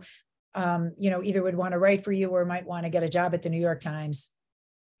somebody who either would want to write for you or might want to get a job at the New York Times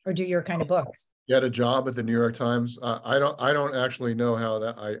or do your kind of books? Get a job at the New York Times. I don't actually know how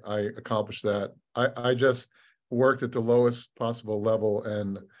that I accomplished that. I just worked at the lowest possible level.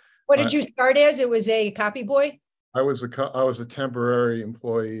 And what did you start as? It was a copy boy? I was a temporary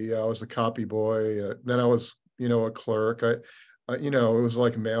employee. I was a copy boy. Then I was, a clerk. It was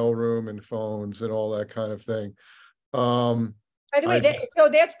like mailroom and phones and all that kind of thing. By the way, so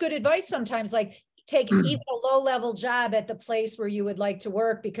that's good advice sometimes, like take even a low-level job at the place where you would like to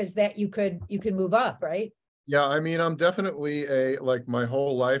work, because that you could move up, right? Yeah, I mean, I'm definitely my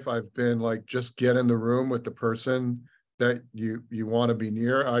whole life I've been like, just get in the room with the person that you want to be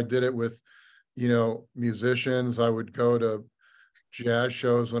near. I did it with, musicians. I would go to jazz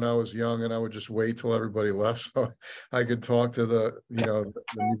shows when I was young, and I would just wait till everybody left so I could talk to the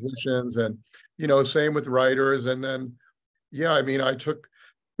musicians, and, same with writers. And then, yeah, I mean, I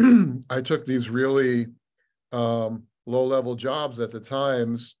took these really low-level jobs at the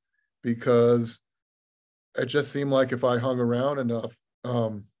Times because it just seemed like if I hung around enough,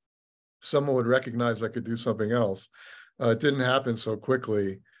 someone would recognize I could do something else. It didn't happen so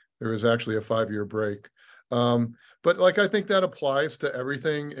quickly. There was actually a 5-year break. But I think that applies to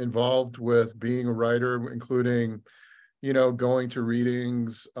everything involved with being a writer, including, going to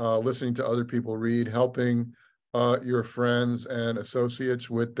readings, listening to other people read, helping your friends and associates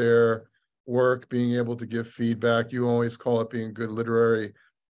with their work, being able to give feedback. You always call it being a good literary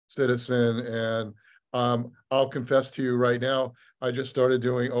citizen. And I'll confess to you right now, I just started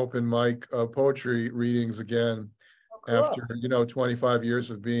doing open mic poetry readings again. after, 25 years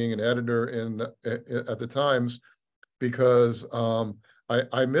of being an editor at the Times, because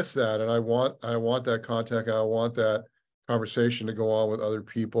I miss that, and I want that contact. I want that conversation to go on with other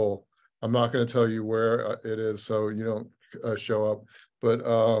people. I'm not going to tell you where it is, so you don't show up. But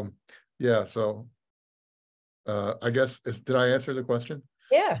yeah, so I guess did I answer the question?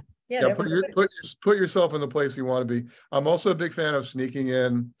 Yeah. Yeah, put yourself in the place you want to be. I'm also a big fan of sneaking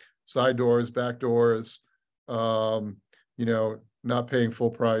in side doors, back doors, not paying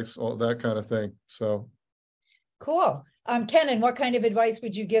full price, all that kind of thing. So cool. Kenan, what kind of advice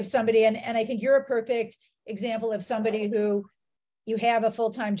would you give somebody? And I think you're a perfect example of somebody who you have a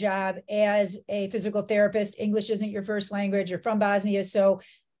full-time job as a physical therapist. English isn't your first language. You're from Bosnia, so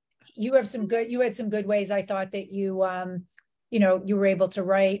you had some good ways. I thought that you were able to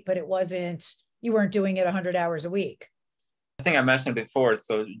write, but you weren't doing it 100 hours a week. I think I mentioned it before.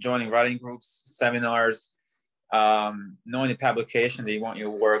 So joining writing groups, seminars, knowing the publication that you want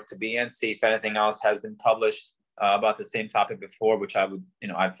your work to be in, see if anything else has been published about the same topic before, which I would,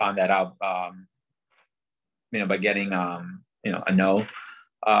 I found that out, by getting, a no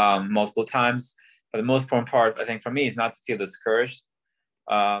multiple times. But the most important part, I think, for me is not to feel discouraged.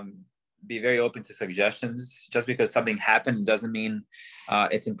 Be very open to suggestions. Just because something happened doesn't mean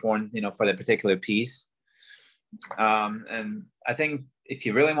it's important, for that particular piece. And I think if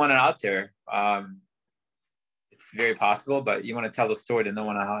you really want it out there, it's very possible, but you want to tell the story that no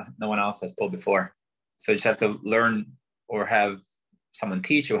one else has told before. So you just have to learn or have someone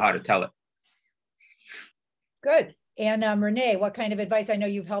teach you how to tell it. Good. And Renee, what kind of advice? I know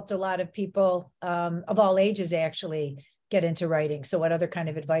you've helped a lot of people of all ages actually get into writing. So what other kind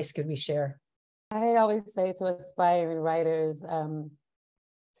of advice could we share? I always say to aspiring writers,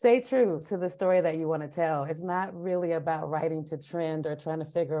 stay true to the story that you want to tell. It's not really about writing to trend or trying to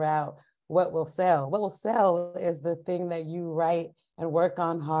figure out what will sell. What will sell is the thing that you write and work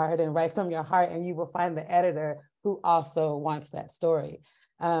on hard and write from your heart, and you will find the editor who also wants that story.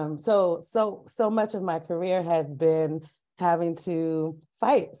 So much of my career has been having to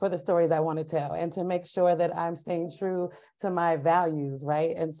fight for the stories I want to tell and to make sure that I'm staying true to my values,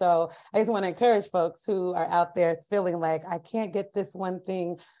 right? And so I just want to encourage folks who are out there feeling like, I can't get this one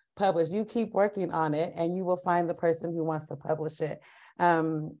thing published. You keep working on it and you will find the person who wants to publish it.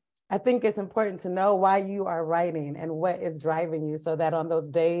 I think it's important to know why you are writing and what is driving you, so that on those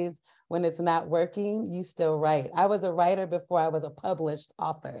days when it's not working, you still write. I was a writer before I was a published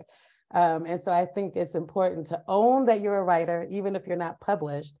author. And so I think it's important to own that you're a writer, even if you're not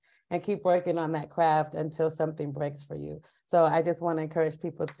published, and keep working on that craft until something breaks for you. So I just want to encourage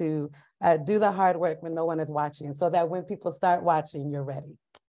people to do the hard work when no one is watching, so that when people start watching, you're ready.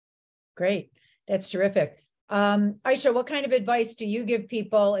 Great. That's terrific. Ayesha, what kind of advice do you give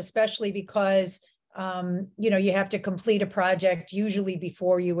people, especially because, you have to complete a project usually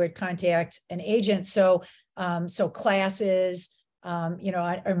before you would contact an agent. So classes,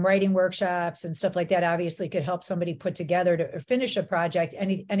 and writing workshops and stuff like that obviously could help somebody put together to finish a project.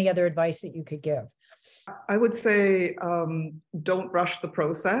 Any other advice that you could give? I would say, don't rush the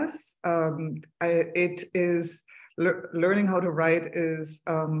process. Learning how to write is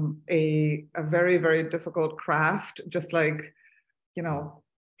a very, very difficult craft, just like,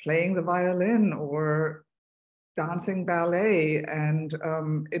 playing the violin or dancing ballet. And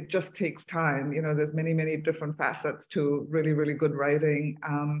it just takes time. There's many, many different facets to really, really good writing.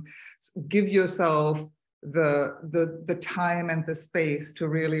 Give yourself the time and the space to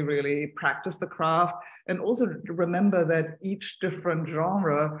really, really practice the craft. And also remember that each different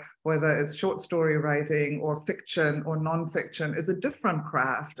genre, whether it's short story writing or fiction or nonfiction, is a different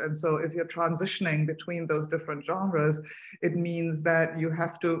craft. And so if you're transitioning between those different genres, it means that you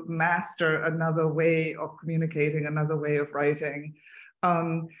have to master another way of communicating, another way of writing.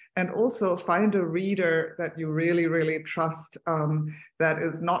 And also find a reader that you really, really trust, that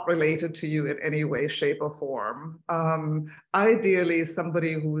is not related to you in any way, shape, or form. Ideally,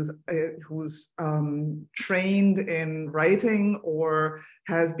 somebody who's trained in writing or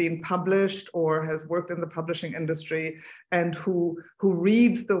has been published or has worked in the publishing industry, and who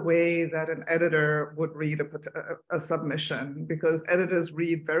reads the way that an editor would read a submission, because editors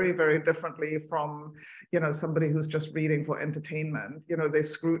read very, very differently from somebody who's just reading for entertainment. They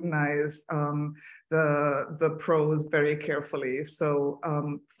scrutinize the prose very carefully. So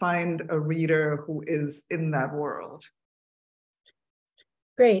find a reader who is in that world.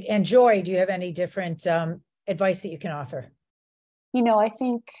 Great. And Joy, do you have any different advice that you can offer? I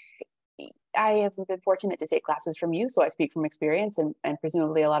think I have been fortunate to take classes from you, so I speak from experience, and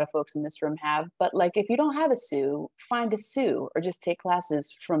presumably a lot of folks in this room have. But like, if you don't have a Sue, find a Sue, or just take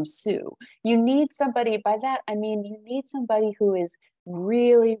classes from Sue. You need somebody, by that I mean you need somebody who is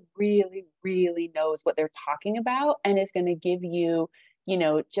really, really, really knows what they're talking about, and is going to give you, you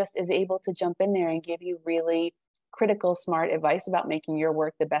know, just is able to jump in there and give you really critical, smart advice about making your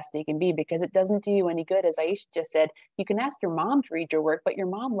work the best they can be, because it doesn't do you any good. As Ayesha just said, you can ask your mom to read your work, but your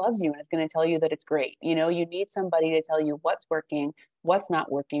mom loves you and is going to tell you that it's great. You know, you need somebody to tell you what's working, what's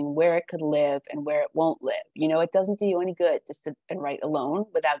not working, where it could live and where it won't live. You know, it doesn't do you any good to sit and write alone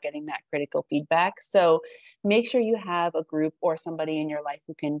without getting that critical feedback. So make sure you have a group or somebody in your life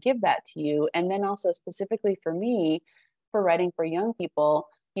who can give that to you. And then also specifically for me, for writing for young people,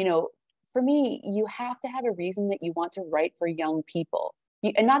 you know, for me, you have to have a reason that you want to write for young people.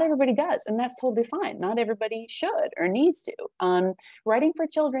 And not everybody does, and that's totally fine. Not everybody should or needs to. Writing for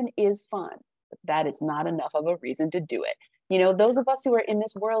children is fun, but that is not enough of a reason to do it. You know, those of us who are in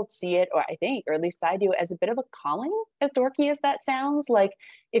this world see it, or I think, or at least I do, as a bit of a calling, as dorky as that sounds. Like,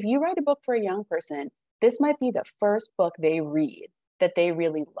 if you write a book for a young person, this might be the first book they read that they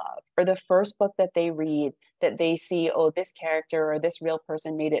really love, or the first book that they read that they see, oh, this character or this real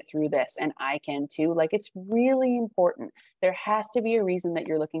person made it through this, and I can too. Like, it's really important. There has to be a reason that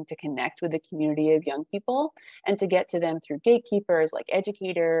you're looking to connect with the community of young people, and to get to them through gatekeepers like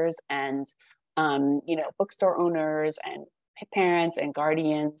educators and, you know, bookstore owners and parents and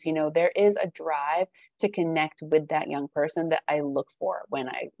guardians. You know, there is a drive to connect with that young person that I look for when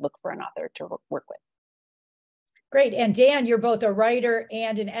I look for an author to work with. Great. And Dan, you're both a writer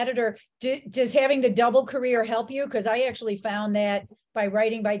and an editor. Does having the double career help you? Because I actually found that by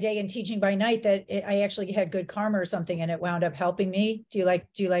writing by day and teaching by night, that I actually had good karma or something, and it wound up helping me. Do you like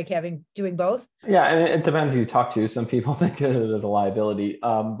doing both? Yeah, and it depends who you talk to. Some people think of it as a liability,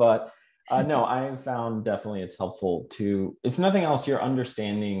 but no, I have found definitely it's helpful to, if nothing else, you're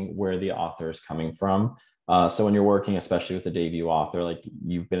understanding where the author is coming from. So when you're working, especially with a debut author, like,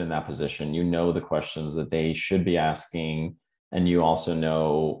 you've been in that position, you know the questions that they should be asking, and you also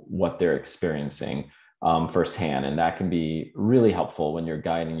know what they're experiencing firsthand. And that can be really helpful when you're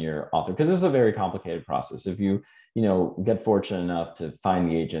guiding your author, because this is a very complicated process. If you get fortunate enough to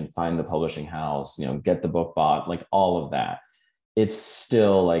find the agent, find the publishing house, get the book bought, like all of that, it's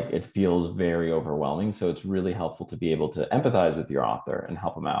still like, it feels very overwhelming. So it's really helpful to be able to empathize with your author and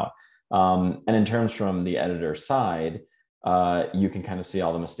help them out. And in terms from the editor side, you can kind of see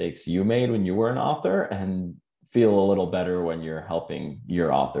all the mistakes you made when you were an author and feel a little better when you're helping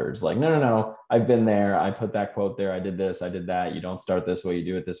your authors. Like, no, I've been there. I put that quote there. I did this, I did that. You don't start this way, you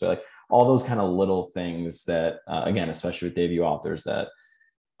do it this way. Like all those kind of little things that, again, especially with debut authors, that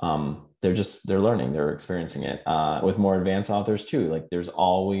they're learning, they're experiencing it. With more advanced authors too, like there's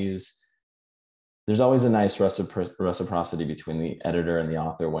always a nice reciprocity between the editor and the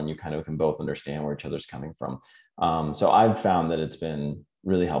author when you kind of can both understand where each other's coming from. So I've found that it's been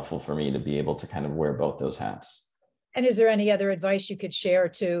really helpful for me to be able to kind of wear both those hats. And is there any other advice you could share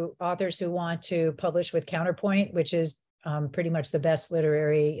to authors who want to publish with Counterpoint, which is pretty much the best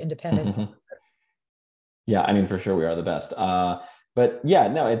literary independent? Yeah, I mean, for sure we are the best. But yeah,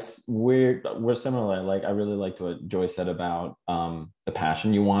 no, we're similar. Like, I really liked what Joy said about the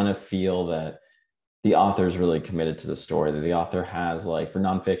passion. You want to feel that the author is really committed to the story, that the author has, like, for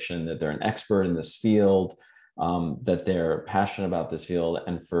nonfiction, that they're an expert in this field, that they're passionate about this field.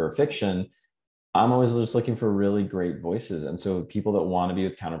 And for fiction, I'm always just looking for really great voices. And so people that want to be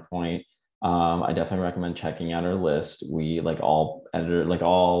with Counterpoint, I definitely recommend checking out our list. We, like all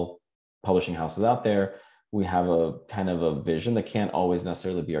publishing houses out there, we have a kind of a vision that can't always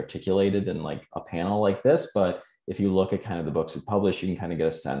necessarily be articulated in like a panel like this. But if you look at kind of the books we publish, you can kind of get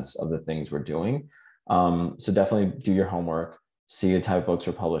a sense of the things we're doing. So definitely do your homework, see the type of books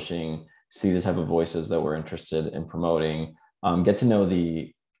we're publishing, see the type of voices that we're interested in promoting, get to know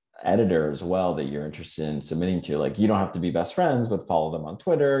the editor as well that you're interested in submitting to. Like, you don't have to be best friends, but follow them on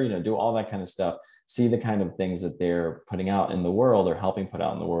Twitter, do all that kind of stuff, see the kind of things that they're putting out in the world or helping put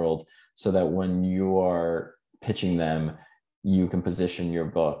out in the world, so that when you are pitching them, you can position your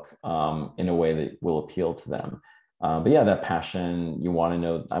book in a way that will appeal to them. But yeah, that passion, you want to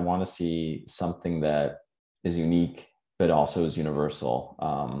know, I want to see something that is unique, but also is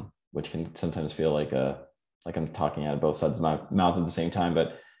universal, which can sometimes feel like I'm talking out of both sides of my mouth at the same time,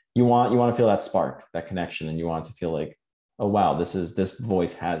 but you want to feel that spark, that connection, and you want to feel like, oh, wow, this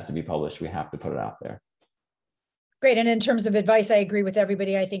voice has to be published. We have to put it out there. Great. And in terms of advice, I agree with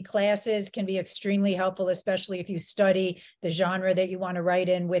everybody. I think classes can be extremely helpful, especially if you study the genre that you want to write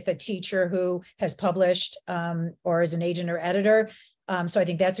in with a teacher who has published or as an agent or editor. So I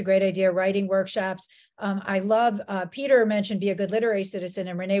think that's a great idea, writing workshops. I love, Peter mentioned be a good literary citizen,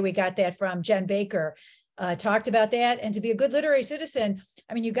 and Renee, we got that from Jen Baker, talked about that. And to be a good literary citizen,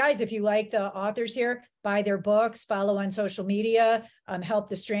 I mean, you guys, if you like the authors here, buy their books, follow on social media, help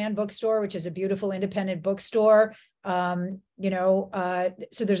the Strand bookstore, which is a beautiful independent bookstore. So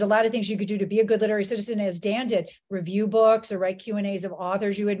there's a lot of things you could do to be a good literary citizen, as Dan did, review books or write Q&As of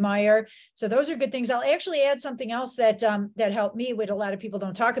authors you admire. So those are good things. I'll actually add something else that that helped me, what a lot of people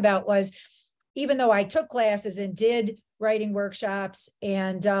don't talk about, was even though I took classes and did writing workshops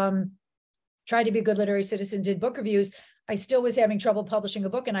and tried to be a good literary citizen, did book reviews, I still was having trouble publishing a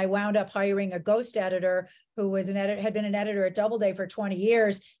book. And I wound up hiring a ghost editor who was had been an editor at Doubleday for 20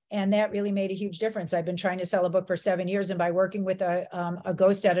 years. And that really made a huge difference. I've been trying to sell a book for 7 years. And by working with a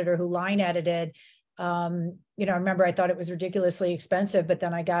ghost editor who line edited, I remember I thought it was ridiculously expensive, but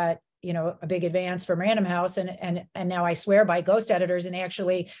then I got, a big advance from Random House. And now I swear by ghost editors. And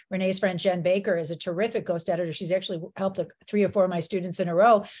actually Renee's friend, Jen Baker, is a terrific ghost editor. She's actually helped 3 or 4 of my students in a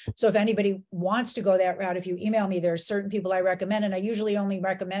row. So if anybody wants to go that route, if you email me, there's certain people I recommend. And I usually only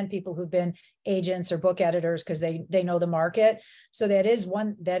recommend people who've been agents or book editors because they know the market. So that is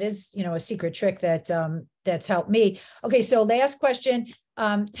a secret trick that that's helped me. Okay. So last question.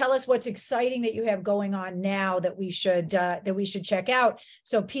 Tell us what's exciting that you have going on now that we should check out.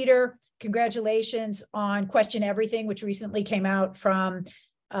 So Peter, congratulations on Question Everything, which recently came out from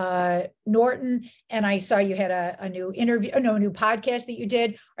Norton. And I saw you had a new new podcast that you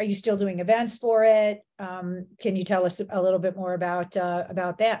did. Are you still doing events for it? Can you tell us a little bit more about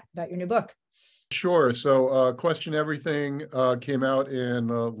your new book? Sure. So Question Everything came out in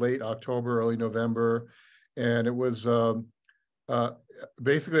late October, early November, and it was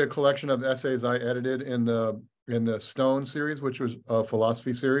basically a collection of essays I edited in the Stone series, which was a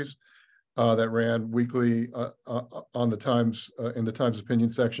philosophy series that ran weekly on the Times in the Times opinion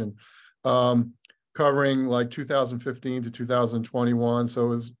section, covering like 2015 to 2021. So it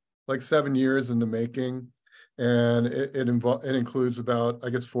was like 7 years in the making, and it includes about, I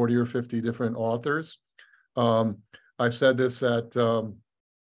guess, 40 or 50 different authors. I've said this at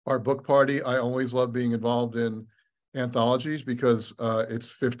our book party. I always love being involved in anthologies because it's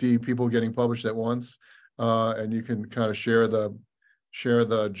 50 people getting published at once, and you can kind of share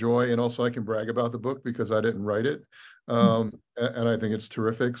the joy, and also I can brag about the book because I didn't write it, and I think it's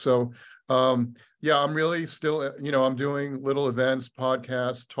terrific. So yeah, I'm really still, I'm doing little events,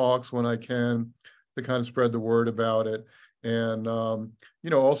 podcasts, talks when I can to kind of spread the word about it, and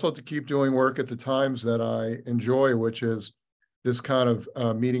also to keep doing work at the Times that I enjoy, which is this kind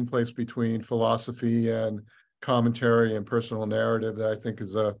of meeting place between philosophy and commentary and personal narrative that I think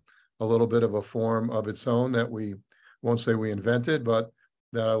is a little bit of a form of its own that we won't say we invented, but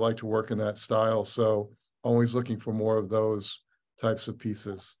that I like to work in that style. So always looking for more of those types of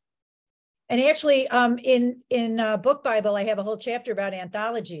pieces. And actually, in Book Bible, I have a whole chapter about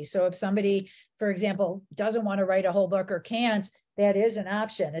anthology. So if somebody, for example, doesn't want to write a whole book or can't, that is an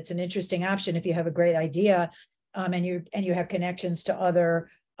option. It's an interesting option if you have a great idea, and you have connections to other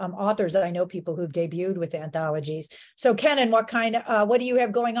authors. I know people who've debuted with anthologies. So Kenan, what do you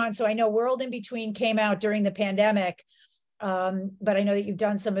have going on? So I know World in Between came out during the pandemic, but I know that you've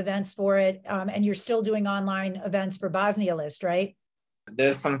done some events for it, and you're still doing online events for Bosnia List, right?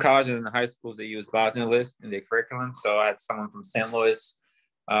 There's some colleges and high schools that use Bosnia List in their curriculum. So I had someone from St. Louis,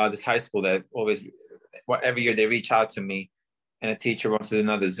 this high school that always, every year they reach out to me, and a teacher wants to do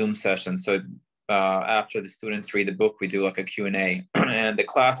another Zoom session. So after the students read the book, we do like a Q&A. And the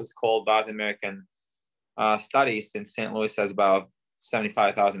class is called Bosnian American Studies, and St. Louis has about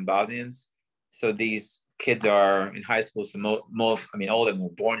 75,000 Bosnians. So these kids are in high school, so all of them were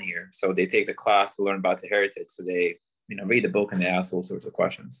born here. So they take the class to learn about the heritage. So they, read the book and they ask all sorts of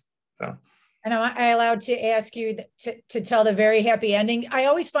questions. So. And am I allowed to ask you to tell the very happy ending? I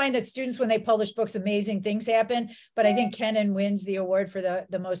always find that students, when they publish books, amazing things happen, but I think Kenan wins the award for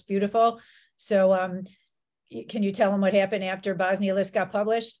the most beautiful. So can you tell them what happened after Bosnia List got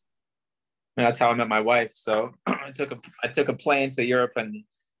published? And that's how I met my wife. So I took a plane to Europe, and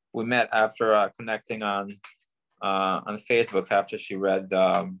we met after connecting on Facebook after she read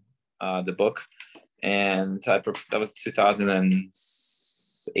the book. And that was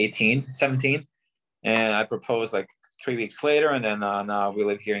 17. And I proposed like 3 weeks later. And then now we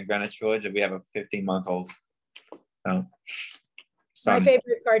live here in Greenwich Village, and we have a 15-month-old son. My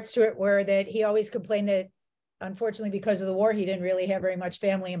favorite parts to it were that he always complained that, unfortunately, because of the war, he didn't really have very much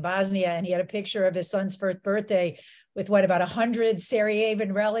family in Bosnia. And he had a picture of his son's first birthday with about 100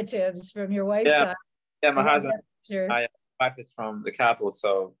 Sarajevan relatives from your wife's side. Yeah, my husband. My wife is from the capital,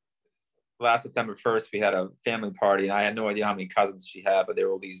 so last September 1st, we had a family party, and I had no idea how many cousins she had, but there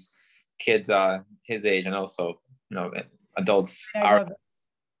were all these kids his age, and also, you know, adults. Yeah.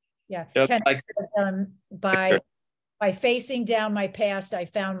 Like, by facing down my past, I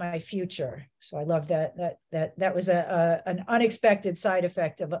found my future. So I love that was an unexpected side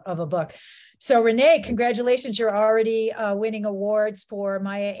effect of a book. So Renee, congratulations. You're already winning awards for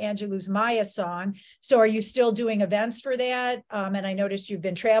Maya Angelou's Maya song. So are you still doing events for that? And I noticed you've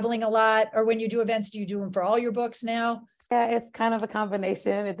been traveling a lot. Or when you do events, do you do them for all your books now? Yeah, it's kind of a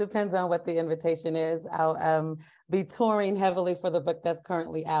combination. It depends on what the invitation is. I'll be touring heavily for the book that's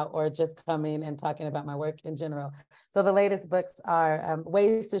currently out, or just coming and talking about my work in general. So the latest books are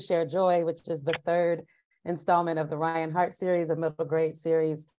Ways to Share Joy, which is the 3rd installment of the Ryan Hart series, a middle grade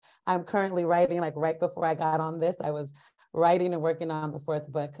series. I'm currently writing, like right before I got on this, I was writing and working on the 4th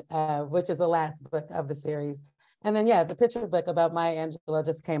book, which is the last book of the series. And then, yeah, the picture book about Maya Angelou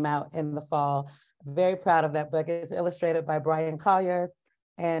just came out in the fall. Very proud of that book. It's illustrated by Brian Collier,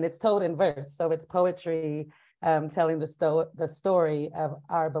 and it's told in verse. So it's poetry telling the story of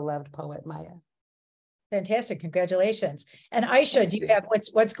our beloved poet, Maya. Fantastic. Congratulations. And Ayesha, do you have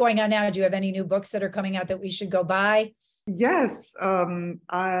what's going on now? Do you have any new books that are coming out that we should go buy? Yes,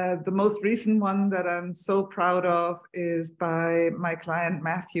 the most recent one that I'm so proud of is by my client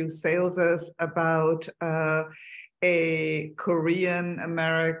Matthew Sales's, about a Korean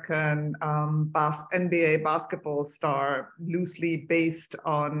American NBA basketball star, loosely based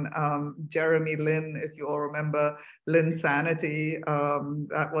on Jeremy Lin, if you all remember Linsanity.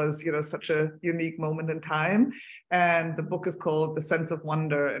 That was, you know, such a unique moment in time. And the book is called The Sense of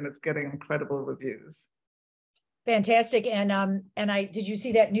Wonder, and it's getting incredible reviews. Fantastic. And did you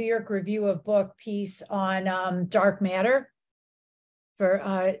see that New York Review of Book piece on dark matter?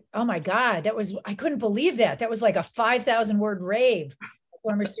 For oh my God, I couldn't believe that. That was like a 5,000 word rave.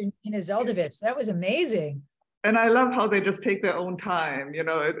 Former student Kenan Zeldovich. That was amazing. And I love how they just take their own time. You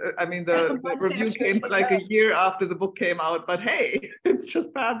know, I mean, the review came like a year after the book came out, but hey, it's just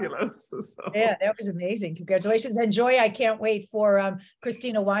fabulous. So. Yeah, that was amazing. Congratulations. And Joy, I can't wait for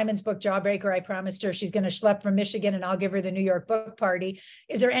Christina Wyman's book, Jawbreaker. I promised her she's going to schlep from Michigan, and I'll give her the New York book party.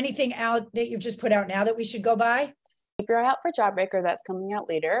 Is there anything out that you've just put out now that we should go buy? Keep your eye out for Jawbreaker. That's coming out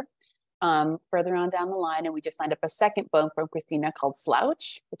later. Further on down the line, and we just signed up a 2nd book from Christina called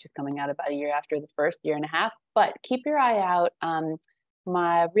Slouch, which is coming out about a year after the first, year and a half. But keep your eye out.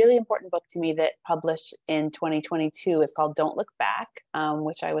 My really important book to me that published in 2022 is called Don't Look Back,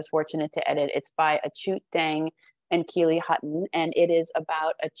 which I was fortunate to edit. It's by Achut Deng and Keely Hutton, and it is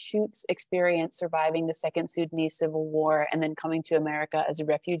about Achut's experience surviving the Second Sudanese Civil War and then coming to America as a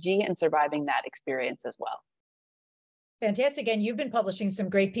refugee and surviving that experience as well. Fantastic. And you've been publishing some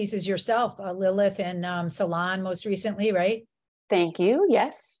great pieces yourself, Lilith and Salon most recently, right? Thank you.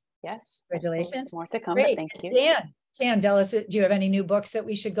 Yes. Yes. Congratulations. More to come. Great. Thank you. Dan, tell us, do you have any new books that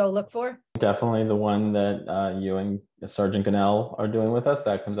we should go look for? Definitely the one that you and Sergeant Gannell are doing with us.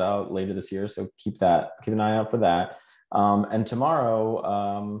 That comes out later this year. So keep an eye out for that. And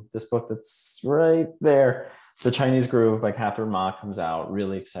tomorrow, this book that's right there, The Chinese Groove by Catherine Ma, comes out.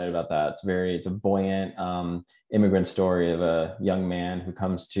 Really excited about that. It's a buoyant immigrant story of a young man who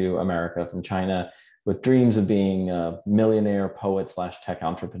comes to America from China with dreams of being a millionaire poet / tech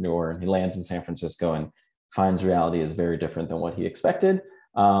entrepreneur. And he lands in San Francisco and finds reality is very different than what he expected.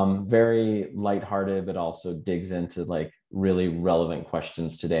 Very lighthearted, but also digs into like really relevant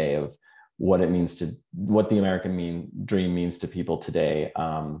questions today of what the American dream means to people today,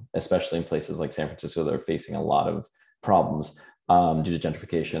 especially in places like San Francisco that are facing a lot of problems due to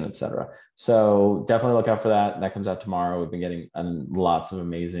gentrification, et cetera. So definitely look out for that. That comes out tomorrow. We've been getting lots of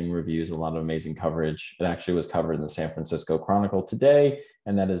amazing reviews, a lot of amazing coverage. It actually was covered in the San Francisco Chronicle today,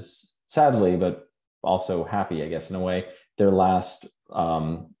 and that is sadly, but also happy, I guess, in a way, their last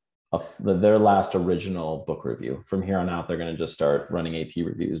original book review. From here on out, they're going to just start running AP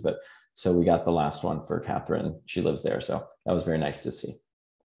reviews, but so we got the last one for Catherine. She lives there. So that was very nice to see.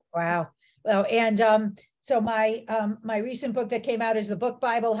 Wow. Well, and so my recent book that came out is The Book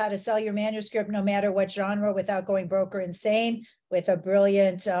Bible, How to Sell Your Manuscript No Matter What Genre Without Going Broke or Insane, with a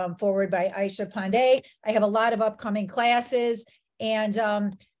brilliant foreword by Ayesha Pande. I have a lot of upcoming classes, and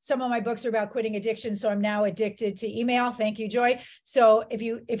some of my books are about quitting addiction. So I'm now addicted to email. Thank you, Joy. So if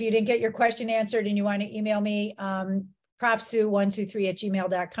you didn't get your question answered and you want to email me,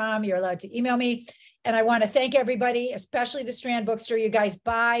 profsue123@gmail.com. You're allowed to email me. And I want to thank everybody, especially the Strand Bookstore. You guys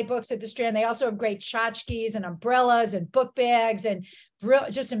buy books at the Strand. They also have great tchotchkes and umbrellas and book bags and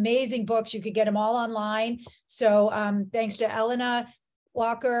just amazing books. You could get them all online. So thanks to Elena,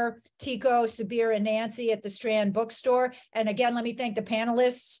 Walker, Tico, Sabir, and Nancy at the Strand Bookstore. And again, let me thank the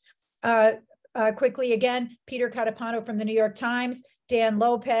panelists quickly again, Peter Catapano from the New York Times, Dan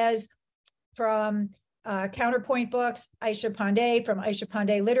Lopez from Counterpoint Books, Ayesha Pande from Ayesha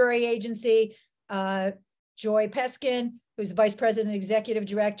Pande Literary Agency, Joy Peskin, who's the Vice President and Executive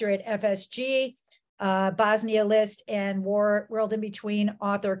Director at FSG, Bosnia List and World in Between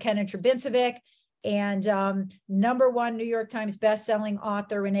author Kenan Trebincevic, and #1 New York Times bestselling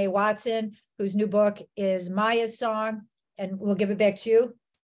author Renee Watson, whose new book is Maya's Song. And we'll give it back to you,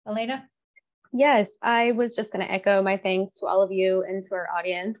 Elena. Yes, I was just going to echo my thanks to all of you and to our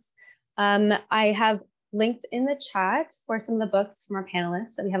audience. I have linked in the chat for some of the books from our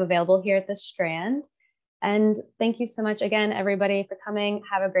panelists that we have available here at the Strand. And thank you so much again, everybody, for coming.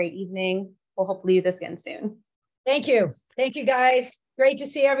 Have a great evening. We'll hopefully do this again soon. Thank you. Thank you, guys. Great to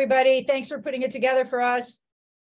see everybody. Thanks for putting it together for us.